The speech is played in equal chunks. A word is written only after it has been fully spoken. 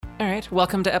All right,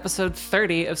 welcome to episode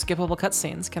 30 of Skippable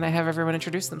Cutscenes. Can I have everyone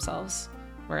introduce themselves?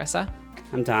 Marissa?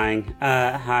 I'm dying.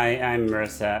 Hi, I'm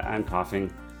Marissa. I'm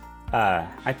coughing.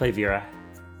 I play Vera,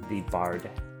 the bard.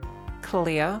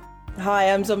 Cleo?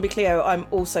 Hi, I'm Zombie Cleo. I'm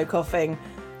also coughing,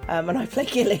 and I play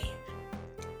Gilly.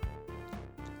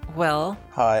 Will?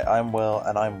 Hi, I'm Will,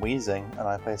 and I'm wheezing, and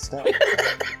I play Steph.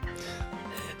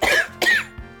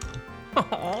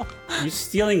 You're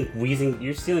stealing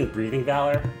breathing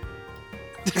valor?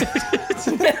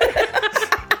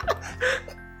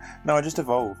 No, I just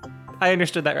evolved. I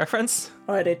understood that reference.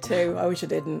 I did too. I wish I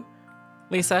didn't.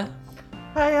 Lisa?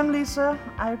 Hi, I'm Lisa.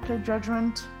 I play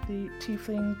Judgment, the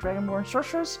tiefling dragonborn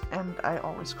sorceress, and I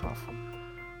always cough.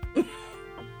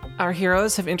 Our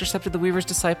heroes have intercepted the Weaver's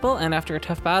Disciple and after a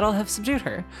tough battle have subdued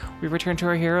her. We return to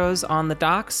our heroes on the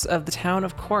docks of the town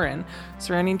of Corin,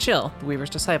 surrounding Jill, the Weaver's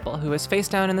Disciple, who is face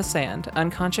down in the sand,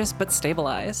 unconscious but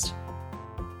stabilized.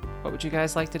 What would you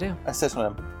guys like to do? I sit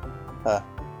on him.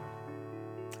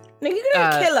 No, you're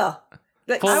gonna kill her.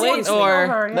 Like, Fully I want to or-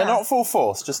 kill her. No, not full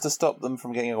force, just to stop them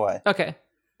from getting away. Okay.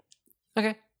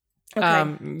 Okay.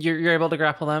 You're able to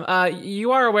grapple them.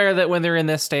 You are aware that when they're in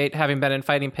this state, having been in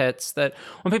fighting pits, that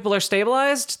when people are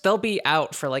stabilized, they'll be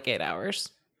out for like 8 hours.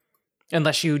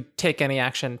 Unless you take any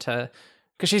action to...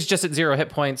 Because she's just at 0 hit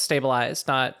points, stabilized,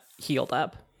 not healed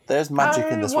up. There's magic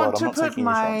in this world. I'm I not want to put taking any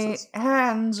my chances.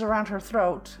 hands around her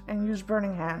throat and use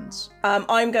burning hands.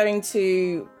 I'm going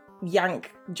to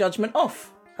yank Judgment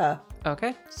off her.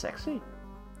 Okay. Sexy.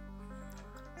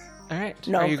 All right.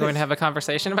 No, are you going 'cause- to have a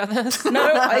conversation about this?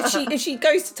 No, if she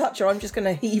goes to touch her, I'm just going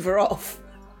to heave her off.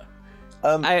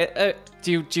 Do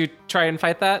you try and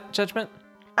fight that, Judgment?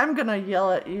 I'm gonna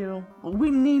yell at you. We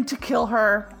need to kill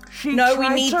her. She No, we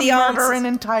tried need to the murder answers. an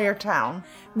entire town.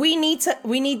 We need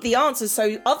the answers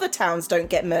so other towns don't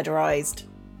get murderized.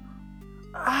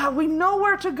 We know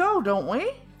where to go, don't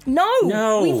we?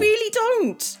 No. We really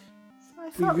don't. I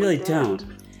We thought really did. don't.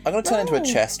 I'm going to turn into a No.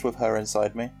 chest with her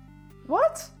inside me.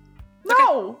 What?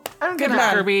 No! I'm Good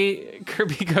gonna. man.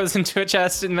 Kirby goes into a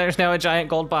chest and there's now a giant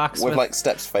gold box With, like,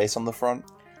 Steph's face on the front.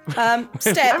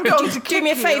 Steph, I'm could going you to do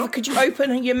me a kick favour? you. Could you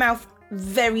open your mouth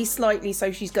very slightly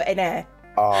so she's got an air?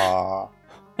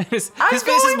 his I'm face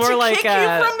going is more to like kick you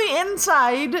from the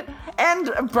inside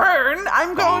and burn.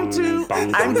 I'm going to.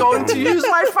 bong, I'm bong, going bong. to use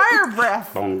my fire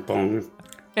breath. Bong, bong.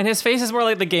 and his face is more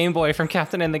like the Game Boy from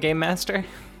Captain and the Game Master.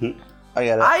 I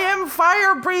get it. I am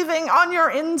fire breathing on your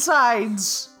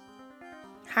insides.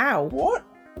 How? What?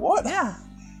 What? Yeah.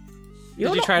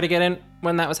 Did you try to get in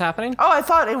when that was happening? Oh, I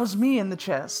thought it was me in the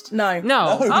chest. No.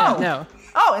 No. No. No.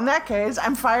 Oh, in that case,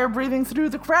 I'm fire breathing through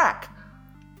the crack.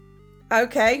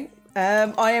 Okay.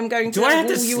 I am going to Do I have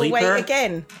to wall you sleep away her?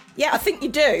 again. Yeah, I think you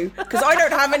do, because I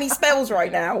don't have any spells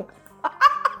right now.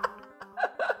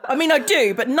 I mean, I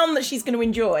do, but none that she's going to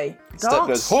enjoy. Step Don't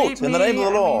goes, halt, sleep in the name of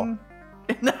the me, law.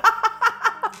 I mean,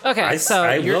 Okay,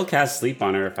 I you're... will cast sleep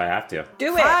on her if I have to.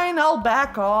 Do it. fine, I'll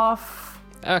back off.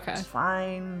 Okay.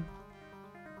 Fine.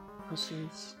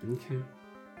 Pussies. Okay.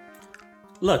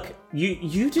 Look,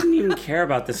 you didn't even care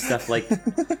about this stuff like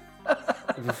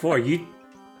before. You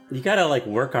gotta like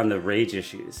work on the rage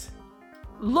issues.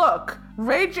 Look,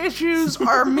 rage issues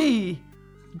are me.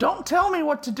 Don't tell me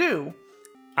what to do.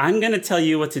 I'm gonna tell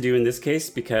you what to do in this case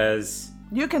because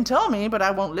You can tell me, but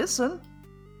I won't listen.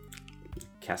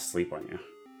 cast sleep on you.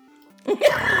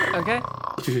 Okay.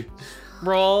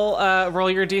 roll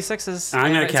your d6s.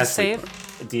 I'm gonna It's a cast save.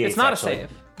 sleep. D8 It's not actually. a save.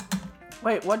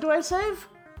 Wait, what do I save?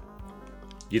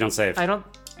 You don't save. I don't.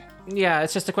 Yeah,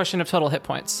 it's just a question of total hit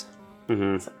points.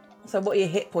 So what are your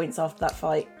hit points after that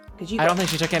fight? Because I don't think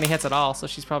she took any hits at all, so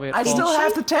she's probably at I full. still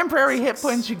have the temporary hit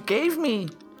points you gave me.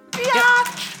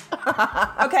 Biatch!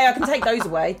 Okay, I can take those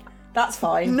away. That's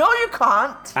fine. No, you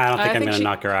can't. I don't think I I'm think gonna she-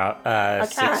 knock her out. I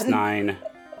 6, can. 9.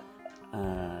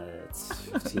 It's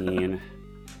 15.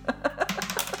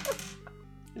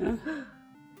 Yeah.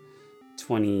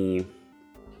 20.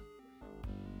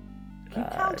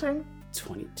 Keep counting.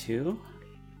 22.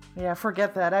 Yeah,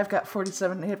 forget that. I've got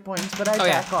 47 hit points, but I Oh,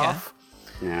 yeah, back off.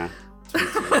 Yeah.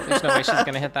 There's no way she's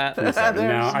gonna hit that. No, There's I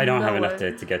don't have no enough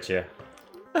way. to get you.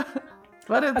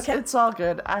 But it's Okay. it's all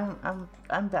good.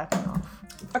 I'm backing off.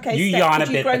 Okay, You Steph, yawn could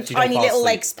a you bit, grow but you don't tiny fall little asleep.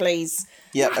 legs, please?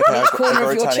 Yeah, okay, I've corner got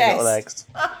of your tiny little chest. legs.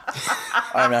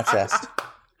 I'm now chest.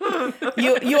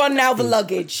 You are now the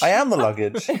luggage. I am the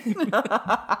luggage.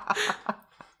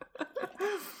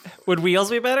 Would wheels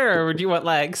be better, or would you want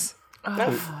legs?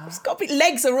 It's got to be,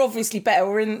 legs are obviously better.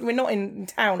 We're not in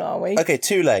town, are we? Okay,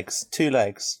 2 legs. 2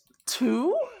 legs.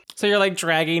 2? So you're like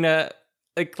dragging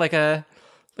like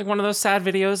one of those sad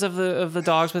videos of the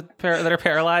dogs that are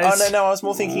paralyzed. Oh, no, I was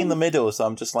more thinking in the middle, so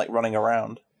I'm just like running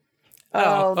around.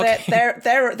 Oh, okay. there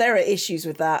are issues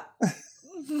with that.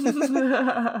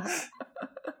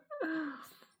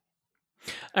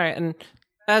 All right, and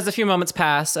as a few moments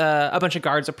pass, a bunch of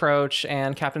guards approach,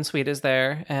 and Captain Sweet is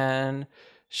there, and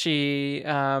she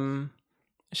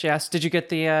asks, "Did you get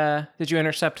did you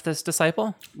intercept this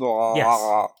disciple?"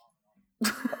 Yes.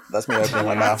 That's me opening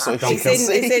my mouth so you It's can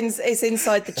see. It's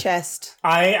inside the chest.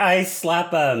 I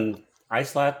slap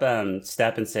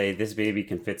Step and say, "This baby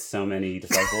can fit so many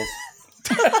disciples."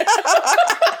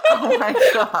 Oh my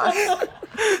god.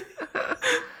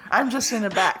 I'm just in the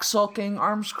back, sulking,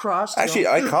 arms crossed. Actually,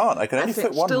 I can't. I can only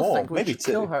fit one still more, think we maybe should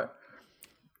kill two. her.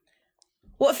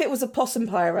 What if it was a possum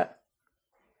pirate?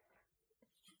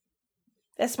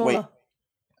 They're smaller.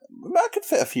 I could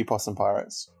fit a few possum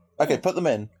pirates. Okay, put them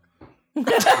in.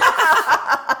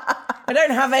 I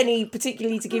don't have any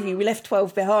particularly to give you. We left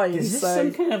 12 behind. Is this so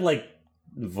some kind of like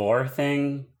vor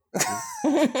thing?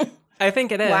 I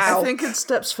think it is. Wow. I think it's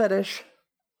Step's fetish.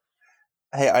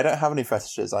 Hey, I don't have any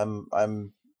fetishes. I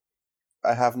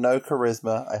have no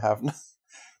charisma. I have no...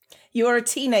 you are a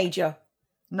teenager.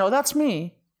 No, that's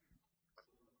me.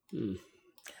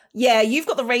 Yeah, you've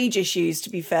got the rage issues, to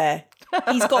be fair.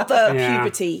 He's got the Yeah.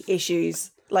 puberty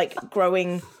issues, like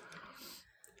growing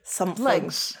something.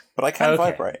 Legs. But I can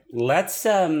vibrate. Let's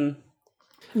No.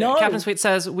 Captain Sweet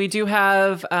says, we do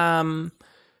have a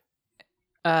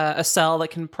cell that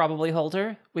can probably hold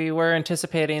her. We were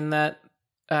anticipating that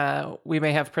we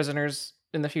may have prisoners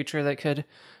in the future that could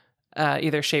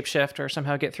either shapeshift or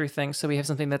somehow get through things, so we have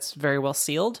something that's very well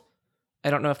sealed. I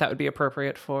don't know if that would be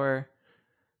appropriate for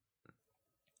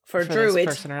For a this druid.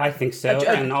 person or I not. think so. A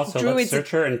And also, let's druid's-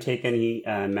 search her and take any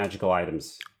magical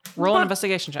items. Roll an But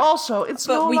investigation check. Also, it's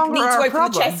But no we longer need to our open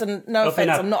problem. the chest, and no Open offense,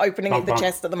 up. I'm not opening Bonk, the bonk.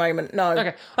 chest at the moment. No.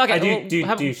 Okay. I well, do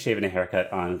have- shaving a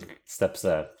haircut on Step's.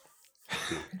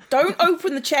 Don't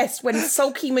open the chest when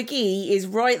Sulky McGee is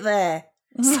right there.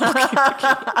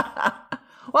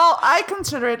 Well, I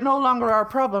consider it no longer our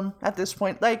problem at this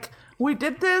point. Like, we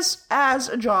did this as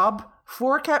a job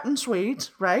for Captain Sweet,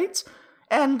 right?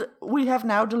 And we have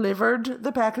now delivered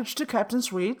the package to Captain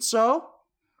Sweet, so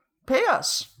pay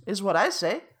us, is what I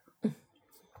say.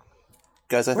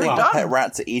 Guys, I think done. the pet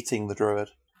rats are eating the druid.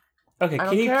 Okay, I can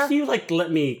don't you care. like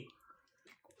let me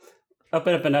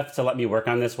open up enough to let me work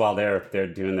on this while they're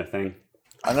doing their thing?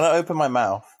 I'm going to open my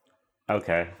mouth.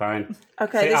 Okay, fine.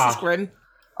 Okay, Say, this ah. is grim.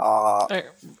 All right,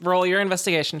 roll your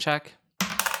investigation check.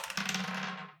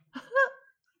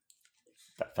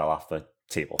 That fell off the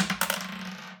table.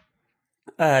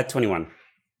 21.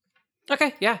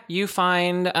 Okay, yeah. You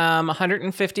find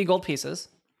 150 gold pieces.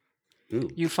 Ooh.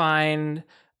 You find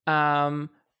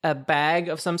a bag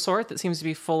of some sort that seems to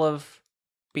be full of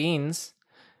beans.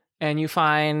 And you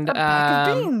find A bag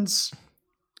of beans.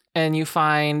 and you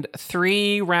find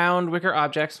 3 round wicker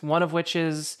objects, one of which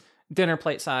is dinner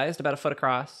plate sized, about a foot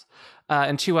across,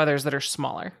 and 2 others that are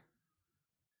smaller.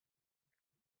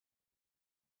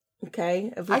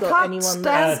 Okay, have we I got can't anyone stand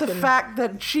that's the been- fact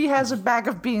that she has a bag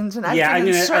of beans and I've Yeah, been I'm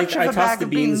in gonna. search I of a tossed bag the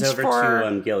of beans beans over for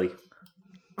to Gilly.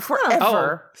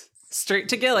 forever. Straight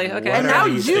to Gilly. Okay. What And are now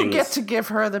these you things? get to give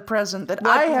her the present that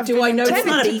What I have do been I know? It's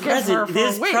intending not to a give present. her It for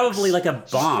is weeks. probably like a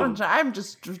bomb. I'm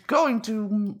just going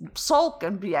to sulk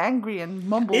and be angry and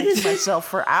mumble It is- to myself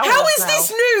for hours. How is now.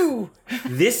 this new?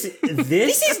 This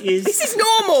This is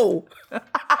normal.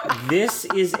 this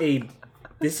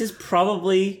is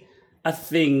probably a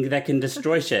thing that can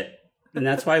destroy shit, and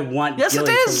that's why I want. Yes,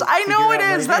 Gilly it is. to I know figure it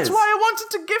out is. what That's why I wanted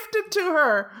to gift it to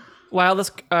her. While this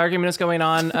argument is going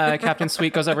on, Captain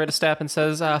Sweet goes over to Step and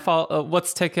says,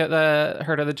 let's take her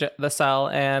to the cell.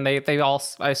 And they all,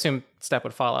 I assume Step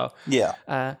would follow. Yeah.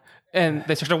 And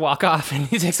they start to walk off, and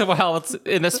it takes a while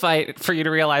in this fight for you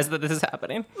to realize that this is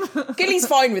happening. Gilly's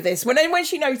fine with this. When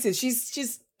she notices,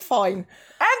 she's fine.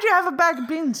 And you have a bag of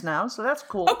beans now, so that's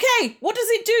cool. Okay, what does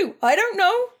it do? I don't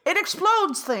know. It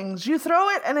explodes things. You throw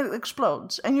it and it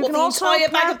explodes. And you What, can the also entire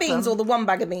bag plant of beans them. or the one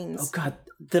bag of beans? Oh god,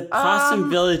 the possum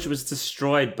village was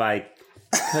destroyed by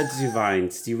kudzu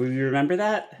vines. Do you remember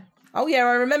that? Oh yeah,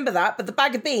 I remember that. But the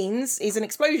bag of beans is an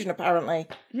explosion, apparently.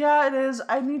 Yeah, it is.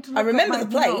 I need to look remember at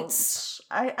the my plates. notes.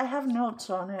 I have notes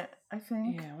on it, I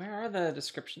think. Yeah, where are the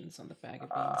descriptions on the bag of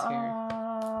beans here?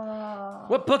 Uh,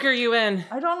 What book are you in?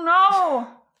 I don't know.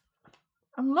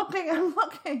 I'm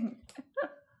looking.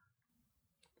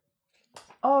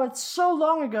 Oh, it's so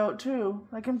long ago, too.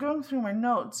 Like, I'm going through my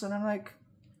notes, and I'm like,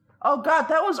 oh god,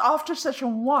 that was after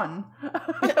session 1.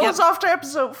 It was after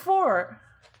episode 4.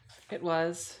 It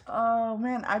was. Oh,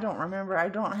 man, I don't remember. I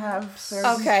don't have very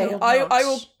Okay, detailed I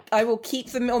notes. will keep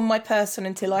them on my person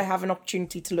until I have an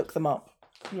opportunity to look them up.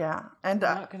 Yeah, and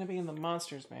Not going to be in the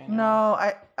monsters, man. no,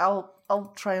 I'll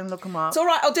I'll try and look them up. It's all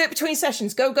right. I'll do it between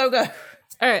sessions. Go, go, go.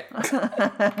 All right.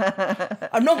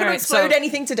 I'm not going to right, explode so-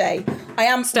 anything today. I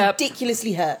am Step.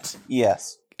 ridiculously hurt.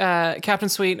 Yes. Captain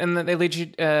Sweet, and then they lead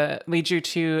you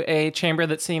to a chamber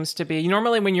that seems to be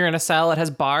normally when you're in a cell, it has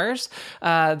bars.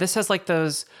 This has like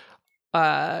those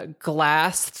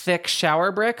glass thick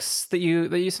shower bricks that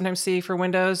you sometimes see for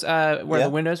windows, where Yeah. the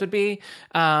windows would be,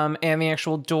 and the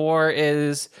actual door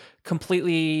is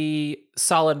completely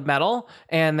solid metal,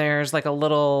 and there's like a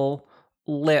little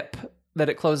lip that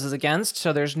it closes against,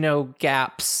 so there's no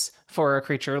gaps for a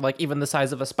creature like even the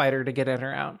size of a spider to get in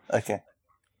or out. Okay.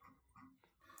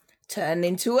 Turn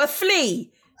into a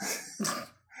flea.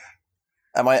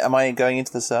 Am I going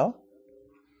into the cell?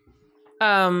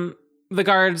 The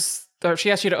guards, or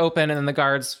she asked you to open, and then the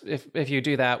guards, if you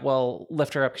do that, will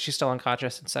lift her up because she's still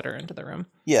unconscious and set her into the room.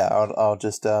 Yeah, I'll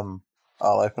just I'll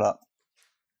open up.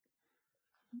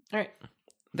 All right,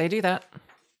 they do that,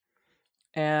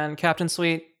 and Captain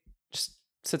Sweet just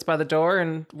sits by the door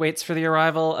and waits for the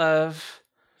arrival of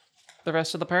the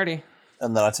rest of the party.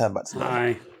 And then I turn back to them.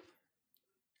 Hi.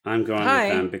 I'm going Hi.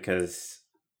 with them because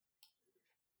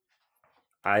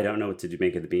I don't know what to do,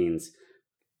 make of the beans.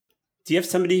 Do you have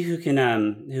somebody who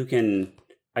can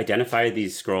identify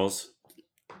these scrolls,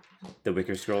 the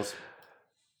Wicker scrolls?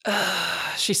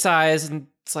 She sighs and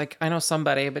it's like, I know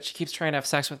somebody, but she keeps trying to have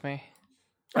sex with me.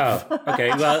 Oh, okay.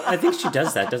 Well, I think she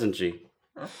does that, doesn't she?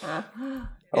 All right,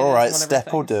 one of her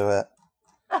Step will things. do it.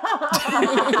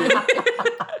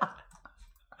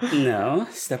 No,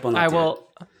 Step will not do it.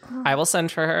 I will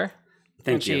send for her.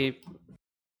 Thank and you. she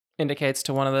indicates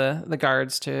to one of the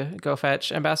guards to go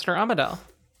fetch Ambassador Amadel.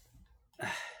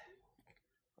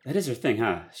 That is her thing,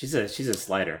 huh? She's a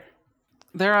slider.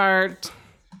 There are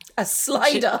A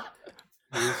slider.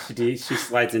 She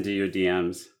slides into your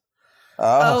DMs.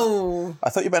 Oh. I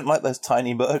thought you meant like those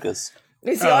tiny burgers.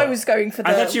 You see, I was going for the,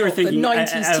 I thought you were thinking the 90s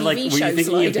TV like, were show you thinking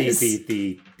sliders. of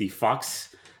the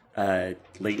Fox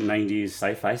late 90s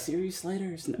sci-fi series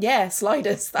sliders? No. Yeah,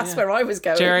 sliders. That's where I was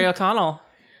going. Jerry O'Connell.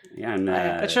 Yeah, and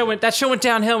That show went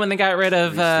downhill when they got rid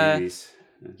of.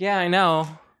 Yeah, I know.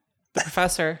 The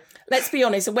professor. Let's be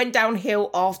honest, it went downhill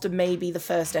after maybe the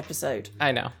first episode.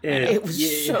 I know. It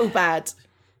was so bad.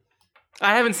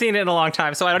 I haven't seen it in a long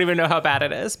time, so I don't even know how bad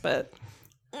it is. But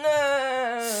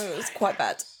It's quite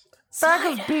bad.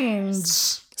 Bag of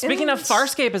beans. speaking of,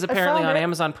 Farscape is apparently found on it.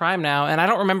 Amazon Prime now, and I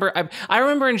don't remember. I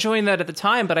remember enjoying that at the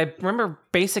time, but I remember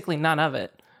basically none of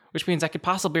it, which means I could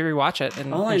possibly rewatch it.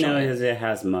 And all I enjoy know it. is it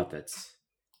has Muppets.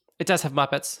 It does have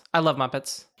Muppets. I love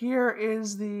Muppets. Here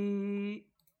is the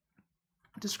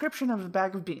description of a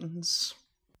bag of beans.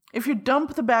 If you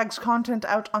dump the bag's content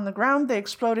out on the ground, they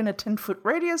explode in a 10-foot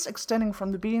radius extending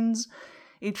from the beans.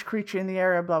 Each creature in the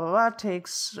area, blah, blah, blah,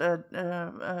 takes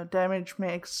damage,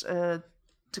 makes a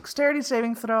dexterity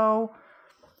saving throw.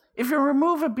 If you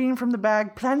remove a bean from the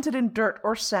bag, plant it in dirt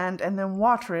or sand, and then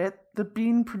water it, the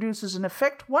bean produces an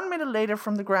effect 1 minute later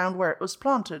from the ground where it was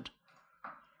planted.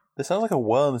 This sounds like a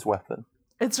worm's weapon.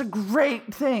 It's a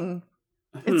great thing.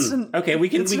 It's an, Okay, we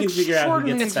can it's an figure out who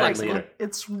extraordinary gets that thing. later.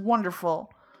 It's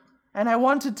wonderful. And I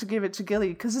wanted to give it to Gilly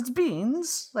because it's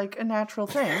beans, like a natural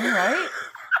thing, right?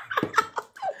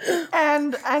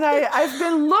 and I've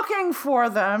been looking for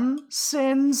them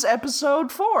since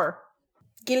episode 4.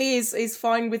 Gilly is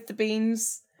fine with the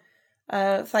beans.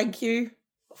 Thank you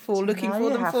for looking now for you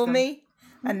them have for them. me.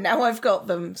 And now I've got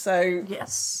them, so...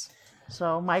 Yes.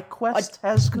 So my quest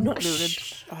has concluded.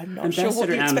 I'm not sure what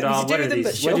Ambassador you expect me Amadal, to do what are with them,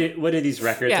 but these? sure. What are these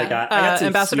records? Yeah, I got some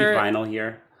Ambassador- sweet vinyl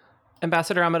here.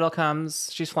 Ambassador Amadel comes.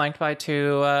 She's flanked by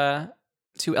two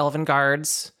elven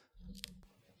guards.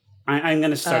 I'm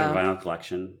going to start a vinyl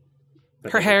collection.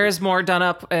 But Her hair is more done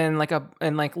up in like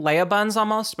Leia buns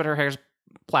almost, but her hair's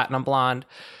platinum blonde.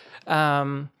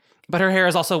 But her hair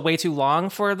is also way too long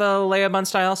for the Leia bun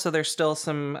style, so there's still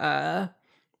some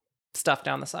stuff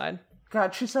down the side.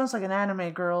 God, she sounds like an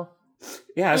anime girl.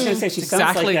 Yeah, I was going to say she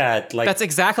sounds like that. Like That's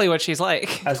exactly what she's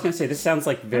like. I was going to say this sounds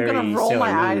like very I'm gonna roll Sailor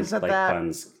my Moon, eyes at like that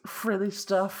buns. frilly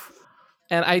stuff.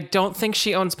 And I don't think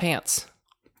she owns pants.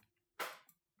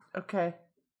 Okay.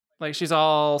 Like she's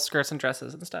all skirts and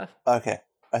dresses and stuff. Okay.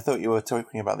 I thought you were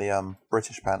talking about the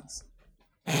British pants.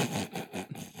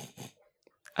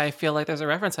 I feel like there's a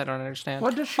reference I don't understand.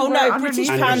 What does she Oh, wear no, underneath? British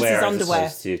pants is Underwear as underwear.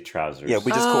 opposed to trousers. Yeah,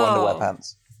 we just call underwear Oh.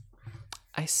 pants.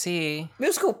 I see. It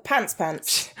was called pants.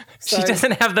 She So-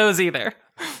 doesn't have those either.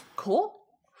 Cool.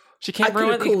 She can't I could've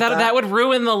ruin called that. that. That would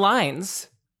ruin the lines.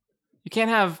 You can't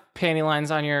have panty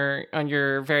lines on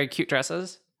your very cute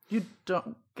dresses. You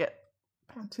don't get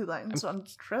panty lines on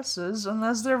dresses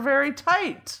unless they're very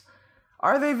tight.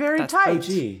 Are they very That's- tight? Oh,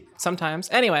 gee. Sometimes.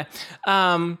 Anyway,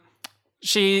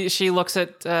 She looks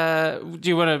at. Do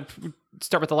you want to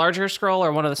start with the larger scroll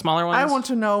or one of the smaller ones? I want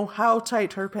to know how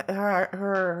tight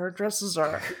her dresses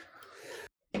are.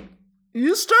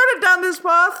 You started down this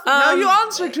path. Now you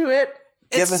answer to it.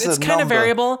 Give us It's a kind of number,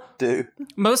 variable. dude.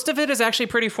 Most of it is actually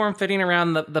pretty form-fitting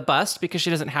around the bust because she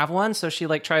doesn't have one, so she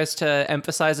like tries to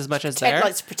emphasize as much as Ted there.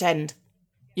 likes to pretend.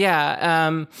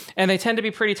 Yeah, and they tend to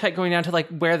be pretty tight going down to like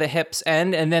where the hips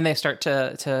end, and then they start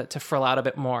to frill out a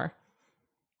bit more.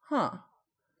 Huh.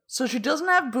 So she doesn't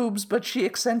have boobs, but she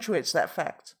accentuates that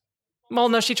fact. Well,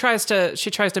 no, she tries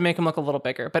to make them look a little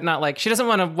bigger, but not like she doesn't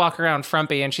want to walk around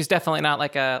frumpy, and she's definitely not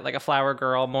like a flower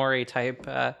girl Maury type,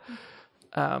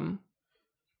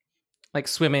 like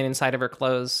swimming inside of her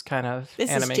clothes kind of. This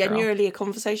anime is girl. genuinely a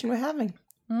conversation we're having.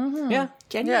 Yeah.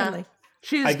 Genuinely.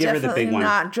 She's I give her the big definitely one.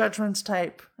 not Judgment's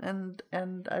type, and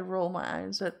I roll my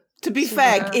eyes at. To be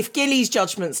fair, if Gilly's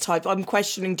Judgment's type, I'm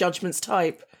questioning Judgment's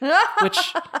type.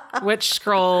 Which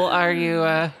scroll are you?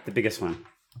 The biggest one.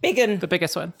 Biggin. The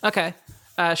biggest one. Okay.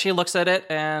 She looks at it,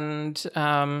 and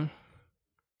I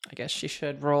guess she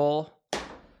should roll.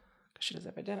 She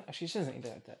doesn't have she doesn't need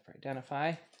to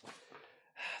identify.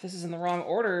 This is in the wrong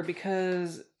order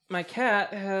because my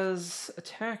cat has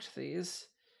attacked these.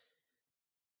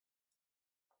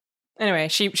 Anyway,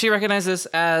 she recognizes this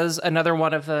as another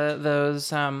one of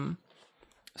those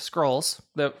scrolls,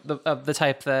 of the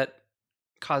type that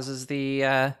causes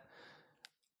the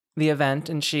event,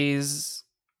 and she's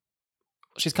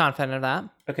confident of that.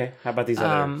 Okay, how about these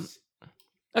others?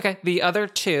 Okay, the other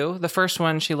two, the first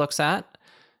one she looks at,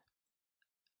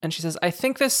 and she says, "I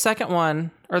think this second one,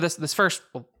 or this first,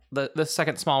 well, the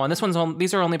second small one.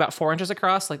 These are only about 4 inches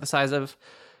across, like the size of,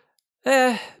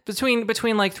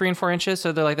 between like 3 and 4 inches.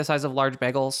 So they're like the size of large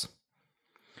bagels.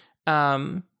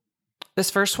 This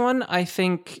first one, I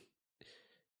think,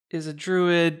 is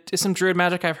some druid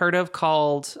magic I've heard of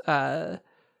called,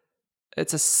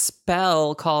 it's a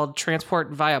spell called Transport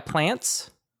via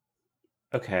Plants.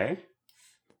 Okay.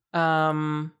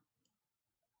 And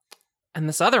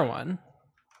this other one,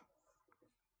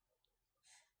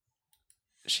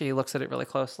 she looks at it really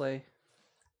closely,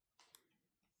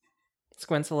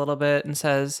 squints a little bit, and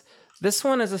says, "This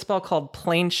one is a spell called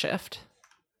Plane Shift."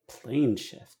 Plane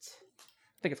shift.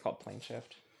 I think it's called Plane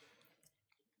Shift.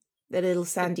 The little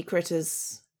sandy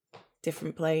critters,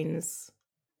 different planes.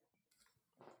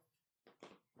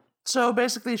 So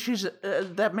basically, she's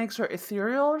that makes her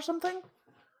ethereal or something.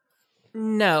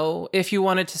 No, if you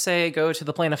wanted to say go to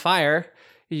the plane of fire,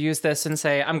 you use this and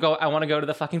say, I want to go to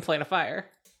the fucking plane of fire.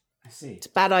 I see. It's a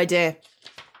bad idea.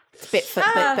 It's a bit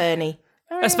Bernie.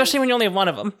 Especially when you only have one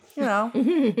of them. You know,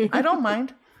 I don't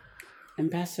mind.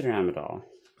 Ambassador Amadal,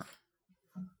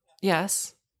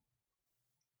 Yes.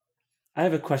 I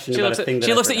have a question She about looks a thing that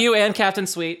she I looks at forgot. you and Captain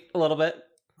Sweet a little bit.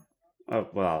 Oh,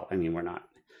 well, I mean, we're not.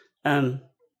 Can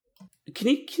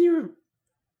you?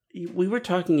 We were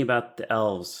talking about the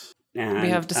elves. And, We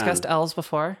have discussed elves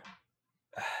before.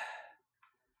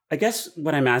 I guess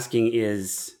what I'm asking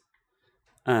is,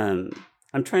 I'm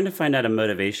trying to find out a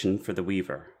motivation for the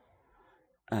Weaver.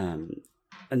 And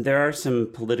there are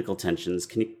some political tensions.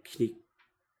 Can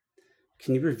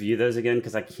you review those again?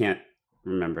 Because I can't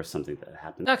remember something that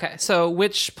happened. Okay, so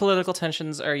which political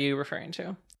tensions are you referring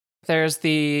to? There's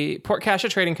the Port Cassia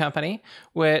Trading Company,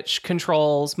 which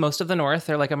controls most of the North.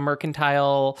 They're like a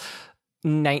mercantile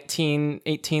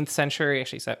 18th century,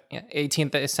 actually,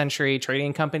 18th century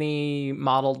trading company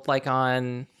modeled like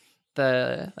on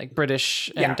the like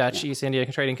British and Dutch East India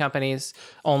trading companies,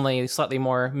 only slightly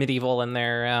more medieval in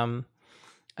their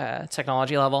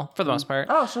technology level for the most part.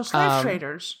 Oh, so slave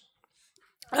traders.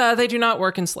 They do not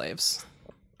work in slaves.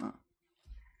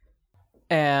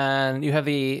 And you have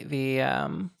the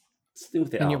Something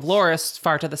with the and you elves. have Loris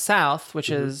far to the south, which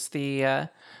is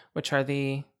which are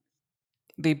the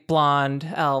blonde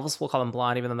elves. We'll call them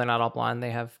blonde, even though they're not all blonde.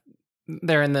 They have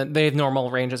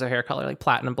normal ranges of hair color, like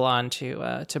platinum blonde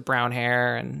to brown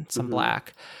hair and some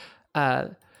black.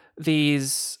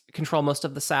 These control most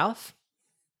of the south,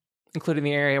 including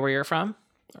the area where you're from.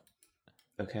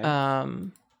 Okay.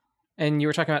 And you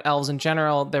were talking about elves in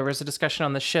general. There was a discussion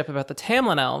on the ship about the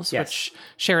Tamlin elves, Yes. which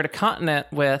shared a continent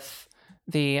with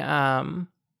the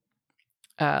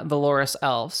Loris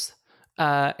elves,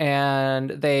 and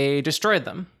they destroyed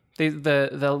them.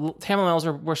 The Tamlin elves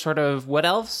were sort of wood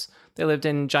elves. They lived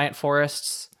in giant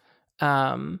forests,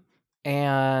 and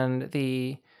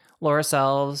the Loris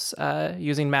elves,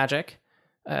 using magic,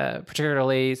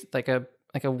 particularly like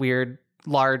a weird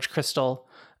large crystal,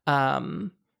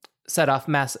 set off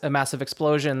a massive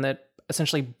explosion that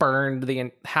essentially burned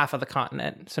the half of the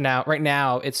continent. So right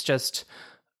now, it's just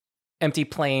empty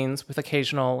plains with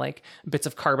occasional like bits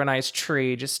of carbonized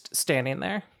tree just standing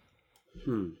there.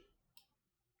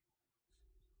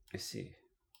 I see.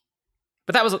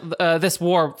 But that was this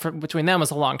war between them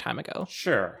was a long time ago.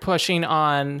 Sure. Pushing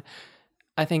on,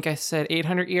 I think I said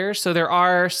 800 years. So there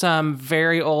are some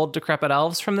very old decrepit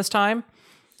elves from this time,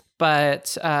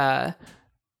 but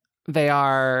they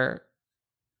are.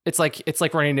 It's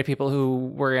like running into people who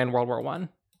were in World War I,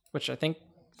 which I think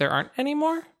there aren't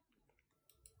anymore.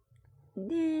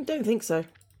 Don't think so.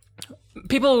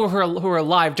 People who are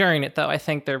alive during it, though, I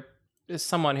think there is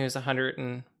someone who's 100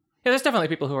 and there's definitely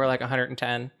people who are like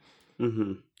 110.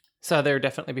 Mm-hmm. So there would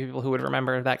definitely be people who would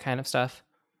remember that kind of stuff.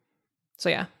 So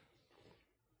yeah.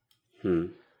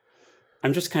 I'm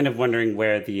just kind of wondering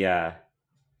where the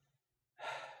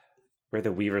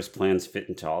Weaver's plans fit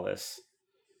into all this.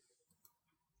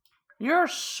 You're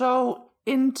so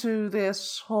into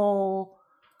this whole...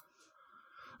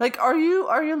 Like, are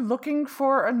you looking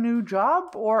for a new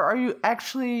job, or are you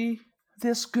actually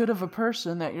this good of a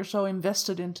person that you're so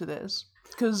invested into this?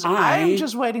 Because I'm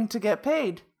just waiting to get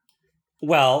paid.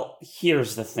 Well,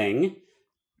 here's the thing.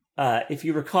 If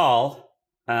you recall,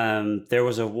 there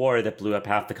was a war that blew up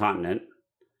half the continent.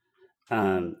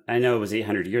 I know it was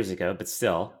 800 years ago, but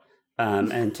still.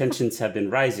 And tensions have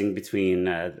been rising between,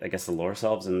 I guess, the Lore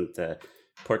Selves and the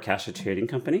Port Cassia Trading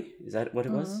Company. Is that what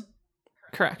it was?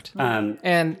 Correct.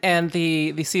 And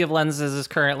the Sea of Lenses is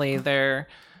currently the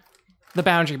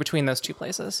boundary between those two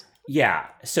places. Yeah.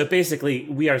 So basically,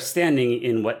 we are standing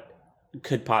in what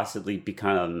could possibly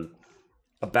become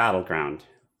a battleground.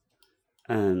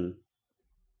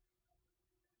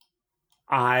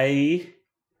 I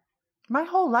My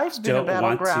whole life's been a don't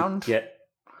want battleground. to get...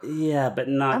 Yeah, but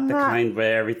not kind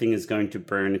where everything is going to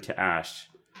burn into ash.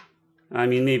 I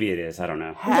mean, maybe it is. I don't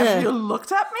know. Have you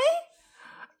looked at me?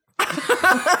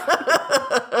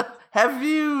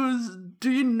 Do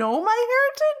you know my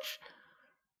heritage?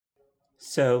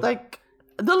 So... Like,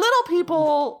 the little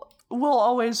people will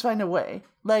always find a way.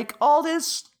 Like, all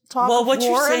this talk well, of what war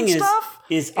you're saying and stuff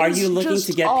is are you looking just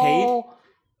to get all... paid?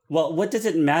 Well, what does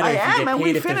it matter I if you am, get and we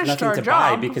paid if there's finished nothing our to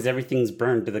buy job. because everything's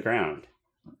burned to the ground?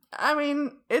 I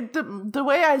mean, the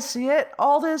way I see it,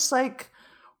 all this, like,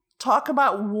 talk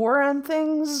about war and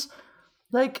things,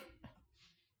 like,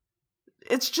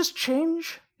 it's just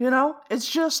change, you know? It's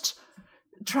just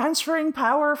transferring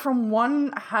power from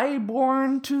one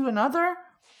highborn to another.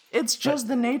 It's just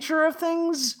the nature of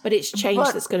things. But it's change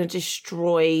that's going to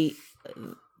destroy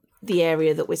the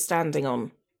area that we're standing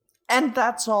on. And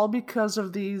that's all because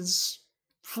of these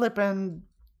flippin',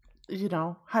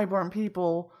 highborn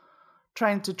people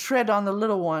trying to tread on the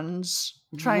little ones,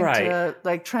 trying to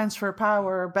like transfer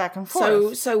power back and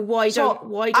forth. So why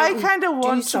don't I kind of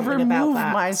want to something about remove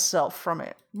that? myself from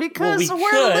it because Well, we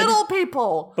we're could, little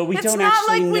people. but we it's don't not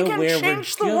actually like we know can where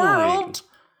change we're the going. world.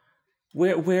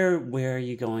 Where are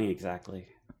you going exactly?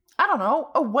 I don't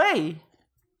know, away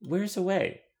Where's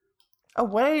away?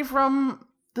 from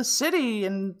the city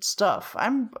and stuff.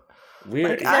 I'm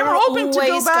We're There are hoping to go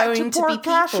always back going to to be Port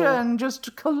Cassia people. and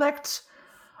just collect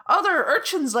other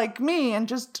urchins like me and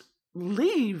just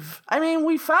leave. I mean,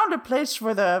 we found a place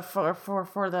for the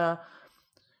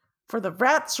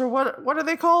rats, or what are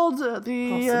they called?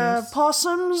 The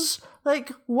possums.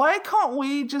 Like, why can't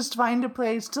we just find a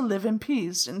place to live in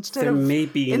peace instead there of may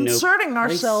be inserting no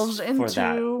place ourselves for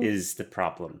into? that is the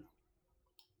problem.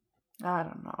 I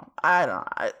don't know.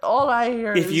 All I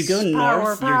hear is If you go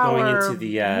north, power, you're going into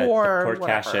the war, Port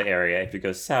Cassia whatever. area. If you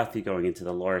go south, you're going into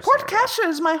the Loris Port area. Cassia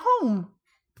is my home.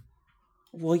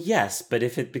 Well, yes, but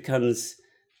if it becomes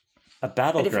a But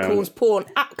battleground, if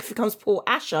it becomes Port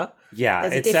Asher, yeah,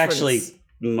 there's a it's actually difference.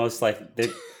 most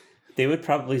likely they would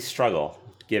probably struggle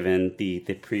given the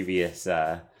previous.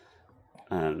 I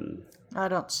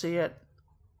don't see it.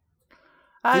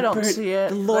 I don't see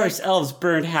it. The Loris elves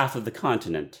burned half of the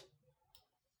continent,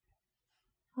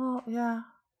 Well, yeah.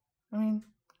 I mean,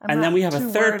 and then we have a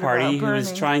third party who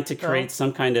is trying to create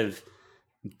some kind of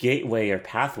gateway or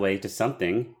pathway to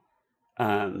something.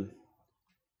 And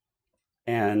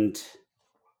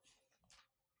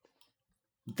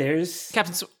there's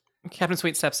Captain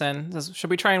Sweet steps in. Says, "Should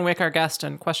we try and wake our guest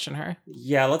and question her?"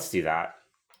 yeah, let's do that.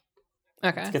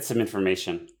 Okay. Get some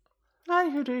information. I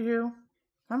hear you.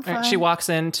 I'm All fine. right, she walks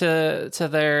into to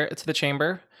the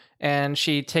chamber and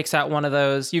she takes out one of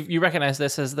those. You recognize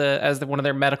this as one of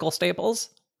their medical staples,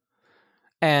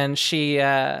 and she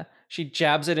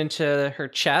jabs it into her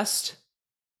chest,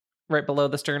 right below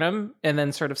the sternum, and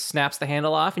then sort of snaps the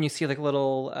handle off, and you see like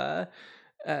little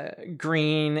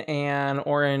green and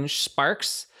orange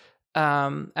sparks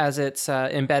as it's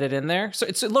embedded in there. So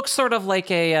it looks sort of like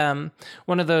a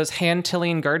one of those hand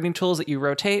tilling gardening tools that you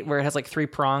rotate, where it has like 3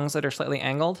 prongs that are slightly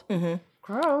angled.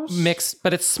 Gross. Mixed,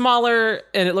 but it's smaller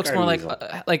and it looks Garden more weasel.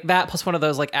 like that, plus one of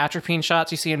those like atropine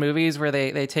shots you see in movies where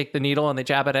they take the needle and they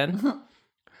jab it in.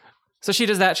 So she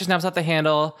does that. She snaps off the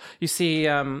handle. You see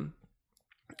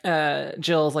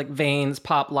Jill's like veins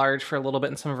pop large for a little bit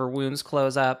and some of her wounds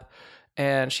close up,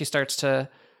 and she starts to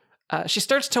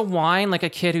whine like a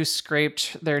kid who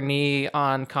scraped their knee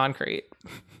on concrete.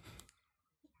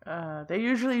 They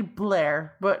usually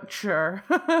blare, but sure.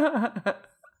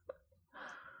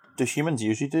 Do humans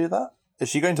usually do that? Is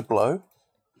she going to blow?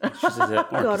 She's an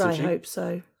orc, God, isn't I she? hope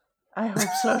so. I hope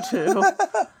so too.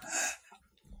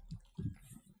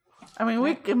 I mean,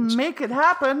 we can make it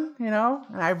happen, you know?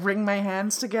 And I wring my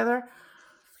hands together.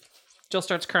 Jill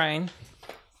starts crying.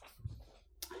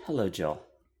 Hello, Jill.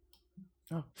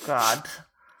 Oh, God.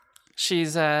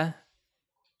 She's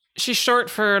short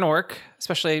for an orc,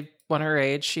 especially one her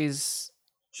age. She's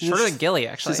shorter than Gilly,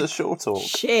 actually. She's a short orc.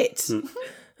 Shit.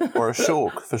 Or a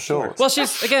shork for short. Well,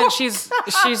 she's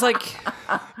like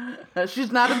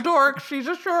She's not a dork, she's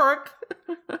a shork.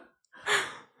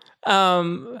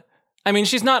 I mean,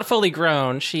 she's not fully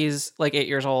grown. She's like 8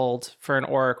 years old for an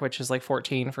orc, which is like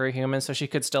 14 for a human. So she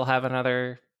could still have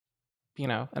another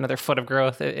foot of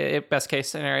growth. Best case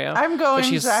scenario. I'm going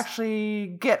she's- to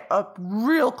actually get up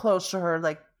real close to her,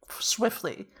 like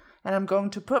swiftly. And I'm going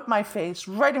to put my face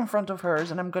right in front of hers,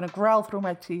 and I'm going to growl through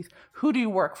my teeth. Who do you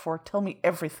work for? Tell me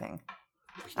everything.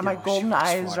 And my know she golden works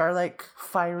eyes for. are like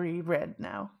fiery red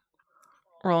now.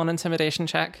 Roll an intimidation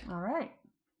check. All right.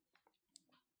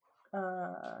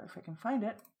 If I can find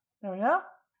it. There we go.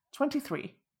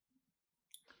 23.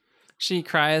 She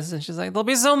cries and she's like, "They'll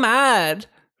be so mad."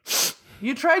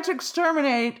 You tried to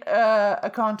exterminate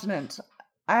a continent.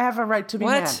 I have a right to be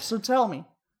What? mad, so tell me.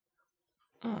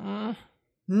 Mm.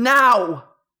 Now!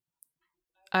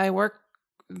 I work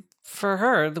for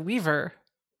her, the Weaver.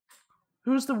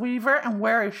 Who's the Weaver and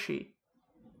where is she?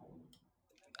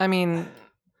 I mean,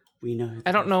 We know. Who the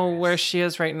I don't know Weaver where is. she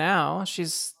is right now.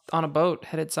 She's on a boat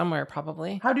headed somewhere,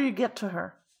 probably. How do you get to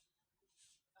her?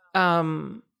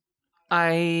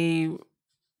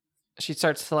 She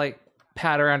starts to like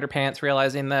pat around her pants,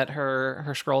 realizing that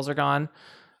her scrolls are gone.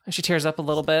 And she tears up a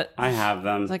little bit. I have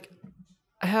them. It's like,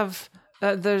 I have,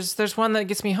 there's one that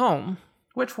gets me home.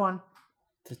 Which one?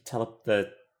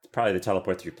 Probably the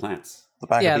teleport through plants. The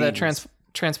bag Yeah, of the beans.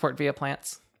 transport via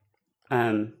plants.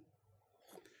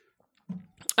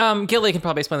 Um, Gilly can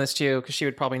probably explain this to you because she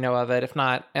would probably know of it. If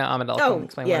not, Amidala can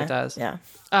explain yeah, what it does. Yeah.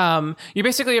 You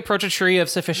basically approach a tree of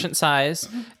sufficient size,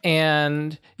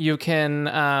 and you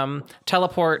can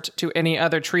teleport to any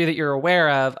other tree that you're aware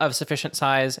of sufficient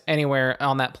size anywhere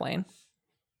on that plane.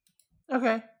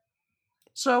 Okay.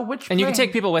 So which And you can plane?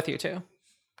 take people with you too.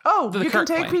 Oh, The you can current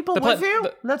take plane. people The with you?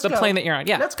 Let's the go. plane that you're on.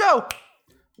 Yeah. Let's go.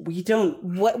 we don't.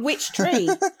 Which tree?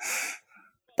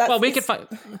 Well, we could find.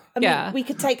 I Yeah. mean, we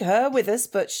could take her with us,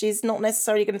 but she's not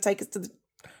necessarily going to take us to the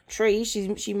tree.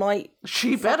 She might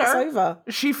She fuck us better. over.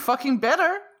 She fucking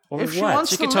better. Or if she what? wants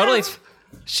She to could totally. live.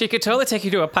 She could totally take you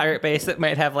to a pirate base that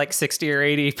might have like 60 or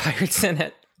 80 pirates in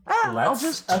it. I'll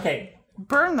just Okay.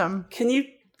 burn them. Can you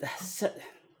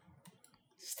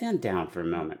stand down for a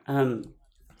moment?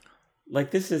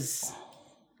 Like this is.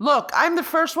 Look, I'm the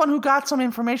first one who got some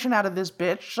information out of this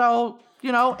bitch, so,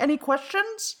 you know, any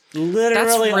questions? Literally,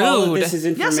 That's all of rude. this is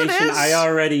Yes, it information is. I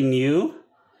already knew.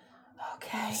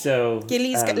 Okay. So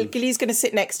Gilly's going to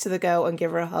sit next to the girl and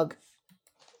give her a hug.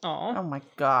 Oh, Oh my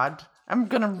god. I'm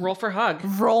gonna roll for hug.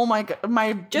 roll my Just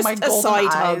my a golden side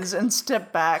hug. eyes and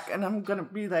step back, and I'm gonna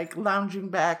be like lounging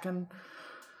back, and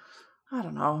I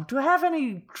don't know. Do I have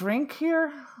any drink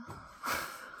here?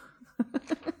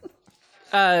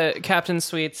 Captain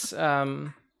Sweet's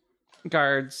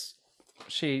guards.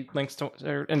 She links to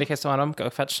or indicates to one of them. Go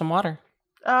fetch some water.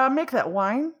 Make that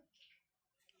wine.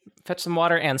 Fetch some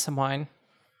water and some wine.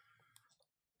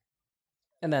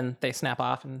 And then they snap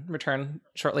off and return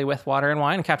shortly with water and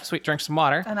wine. And Captain Sweet drinks some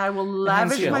water. And I will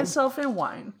hands lavish you. myself in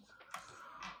wine.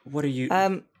 what are you?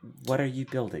 What are you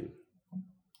building?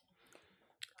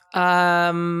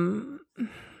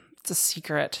 It's a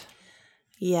secret.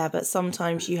 Yeah, but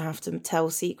sometimes you have to tell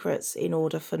secrets in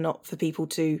order for people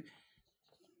to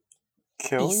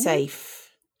Kill be you?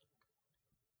 safe.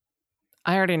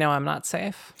 I already know I'm not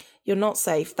safe. You're not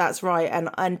safe. That's right.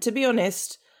 And to be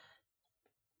honest,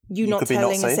 you not could be not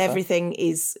telling us safer. everything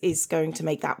is going to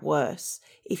make that worse.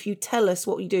 If you tell us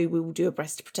what we do, we will do our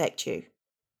best to protect you.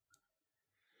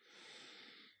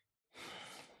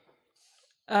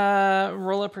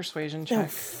 Roll a persuasion check.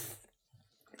 Is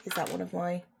that one of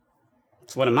my?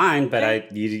 It's one of mine,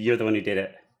 but you're the one who did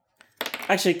it.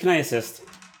 Actually, can I assist?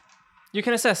 You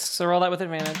can assist, so roll that with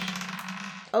advantage.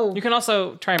 Oh, You can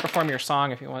also try and perform your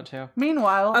song if you want to.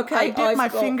 Meanwhile, Okay, I dip I've my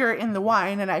got- finger in the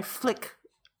wine and I flick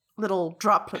little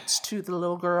droplets to the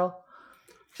little girl.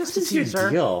 Just to What's your tease her.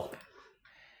 deal?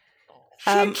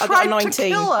 She I got tried to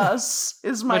 19. kill us,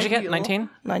 is my What'd you get? deal. 19?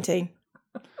 19.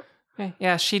 Okay.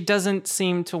 Yeah, she doesn't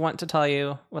seem to want to tell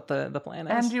you what the plan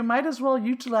is. And you might as well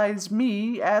utilize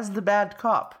me as the bad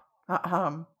cop.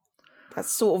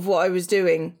 That's sort of what I was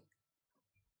doing.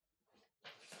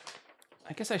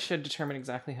 I guess I should determine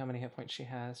exactly how many hit points she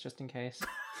has, just in case.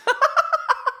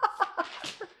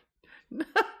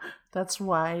 That's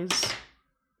wise.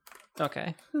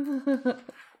 Okay.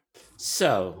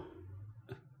 So,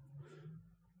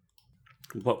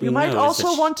 what we You might know also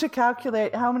is that want to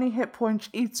calculate how many hit points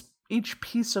each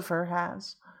piece of her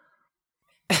has.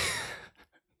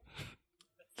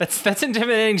 That's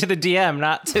intimidating to the DM,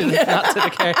 not to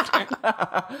the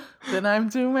character. Then I'm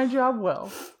doing my job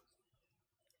well.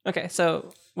 Okay,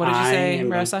 so what did you I say, am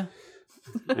going- Marissa?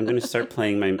 I'm going to start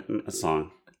playing a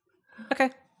song.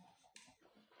 Okay.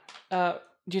 Do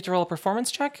you have to roll a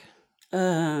performance check?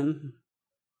 Um,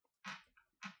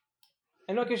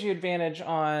 I know it gives you advantage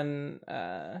on.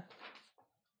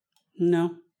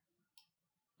 no.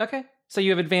 Okay, so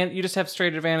you have you just have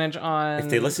straight advantage on. If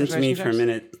they listen to me persuasion for a checks?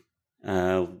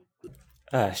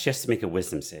 minute, she has to make a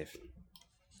wisdom save.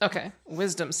 Okay,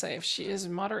 wisdom save. She is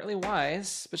moderately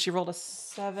wise, but she rolled a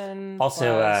 7.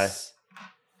 Also, plus...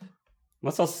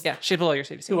 What's else? yeah, she's below your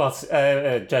CDC. Who else?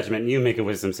 Judgment. You make a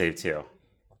wisdom save too.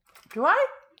 Do I?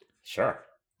 Sure.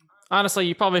 Honestly,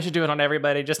 you probably should do it on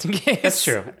everybody just in case. That's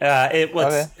true. It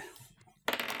was.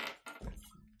 Okay.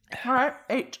 All right,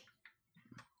 8.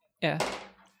 Yeah.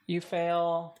 You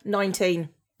fail. 19.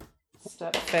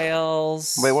 Step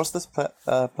fails. Wait, what's this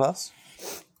plus?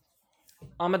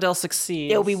 Amadel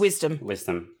succeeds. It'll be wisdom.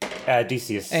 Wisdom.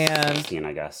 DC is And- 16,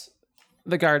 I guess.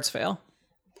 The guards fail.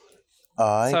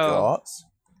 I So- got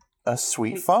a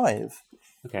sweet 5.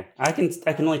 Okay. I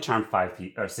can only charm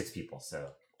 6 people. So.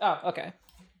 Oh, okay.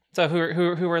 So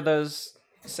who were those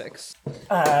 6?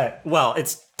 Well,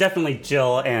 it's definitely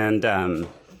Jill and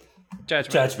Judgment.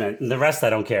 Judgment. And the rest,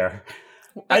 I don't care.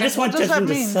 I just want what does that Judgment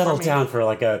to mean for settle me? down for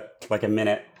like a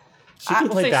minute. She can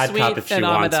we'll play say bad Sweet cop if she and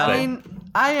wants. Amadel. But I mean,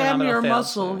 I am Phenomenal your fail,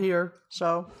 muscle so- here,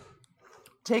 so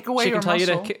take away She your can tell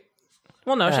muscle. you to.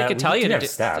 Well, no, she could tell you to have do.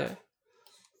 stab.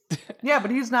 Yeah,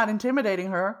 but he's not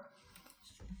intimidating her.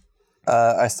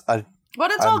 I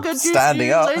But it's all I'm good. standing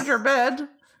you up. laid your bed.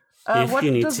 If What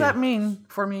you need does to. that mean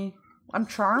for me? I'm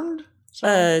charmed.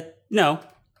 So No.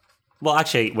 Well,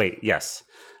 actually, wait. Yes.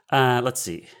 Let's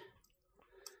see.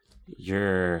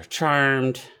 You're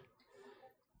charmed.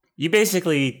 You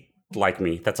basically like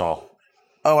me. That's all.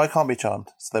 Oh, I can't be charmed.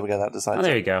 So there we go. That Oh, decides.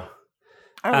 there you go.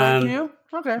 I like you.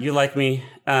 Okay, You like me.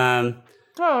 I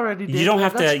already did. You don't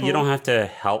have That's to. cool. You don't have to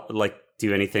help. Like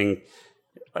do anything.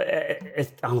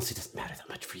 It honestly doesn't matter that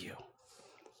much for you.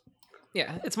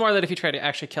 Yeah, it's more that if you try to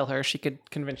actually kill her, she could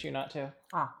convince you not to.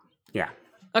 Ah, Yeah.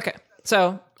 Okay,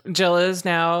 so Jill is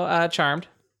now charmed.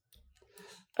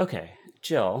 Okay,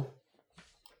 Jill.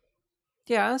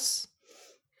 Yes,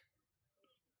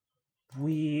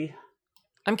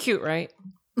 I'm cute, right?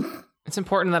 It's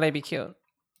important that I be cute.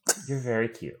 You're very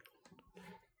cute.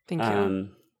 Thank you.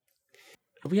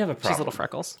 We have a problem. She's little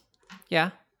freckles.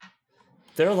 Yeah.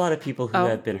 There are a lot of people who Oh.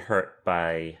 have been hurt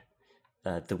by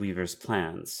the Weaver's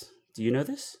plans. Do you know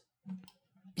this?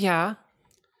 Yeah.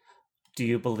 Do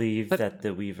you believe But- that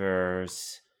the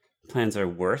Weaver's plans are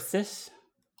worth this?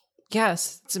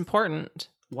 Yes, it's important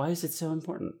Why is it so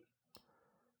important?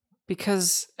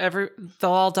 because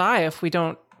they'll all die if we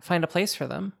don't find a place for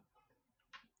them.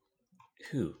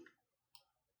 Who?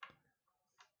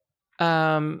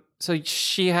 So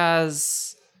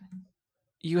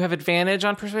you have advantage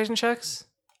on persuasion checks?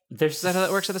 There's Is that how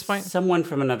that works at this point? Someone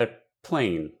from another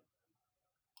plane.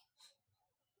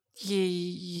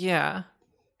 Yeah.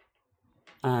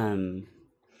 Are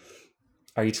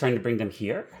you trying to bring them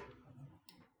here?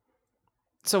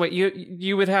 So wait,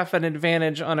 you would have an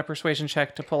advantage on a persuasion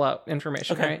check to pull out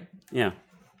information, Okay. right? Yeah.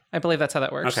 I believe that's how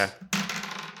that works. Okay.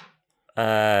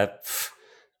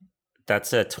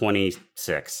 That's a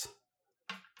 26.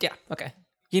 Yeah. Okay.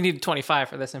 You need 25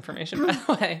 for this information, by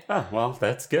the way. Oh well,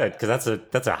 that's good because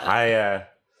that's a high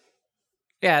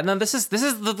Yeah. No, this is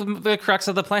the crux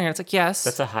of the plan here. It's like yes,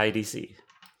 that's a high DC.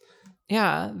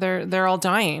 yeah, they're all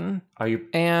dying, Are you?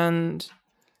 and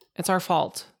it's our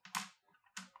fault.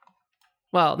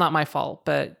 Well, not my fault,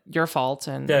 but your fault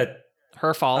and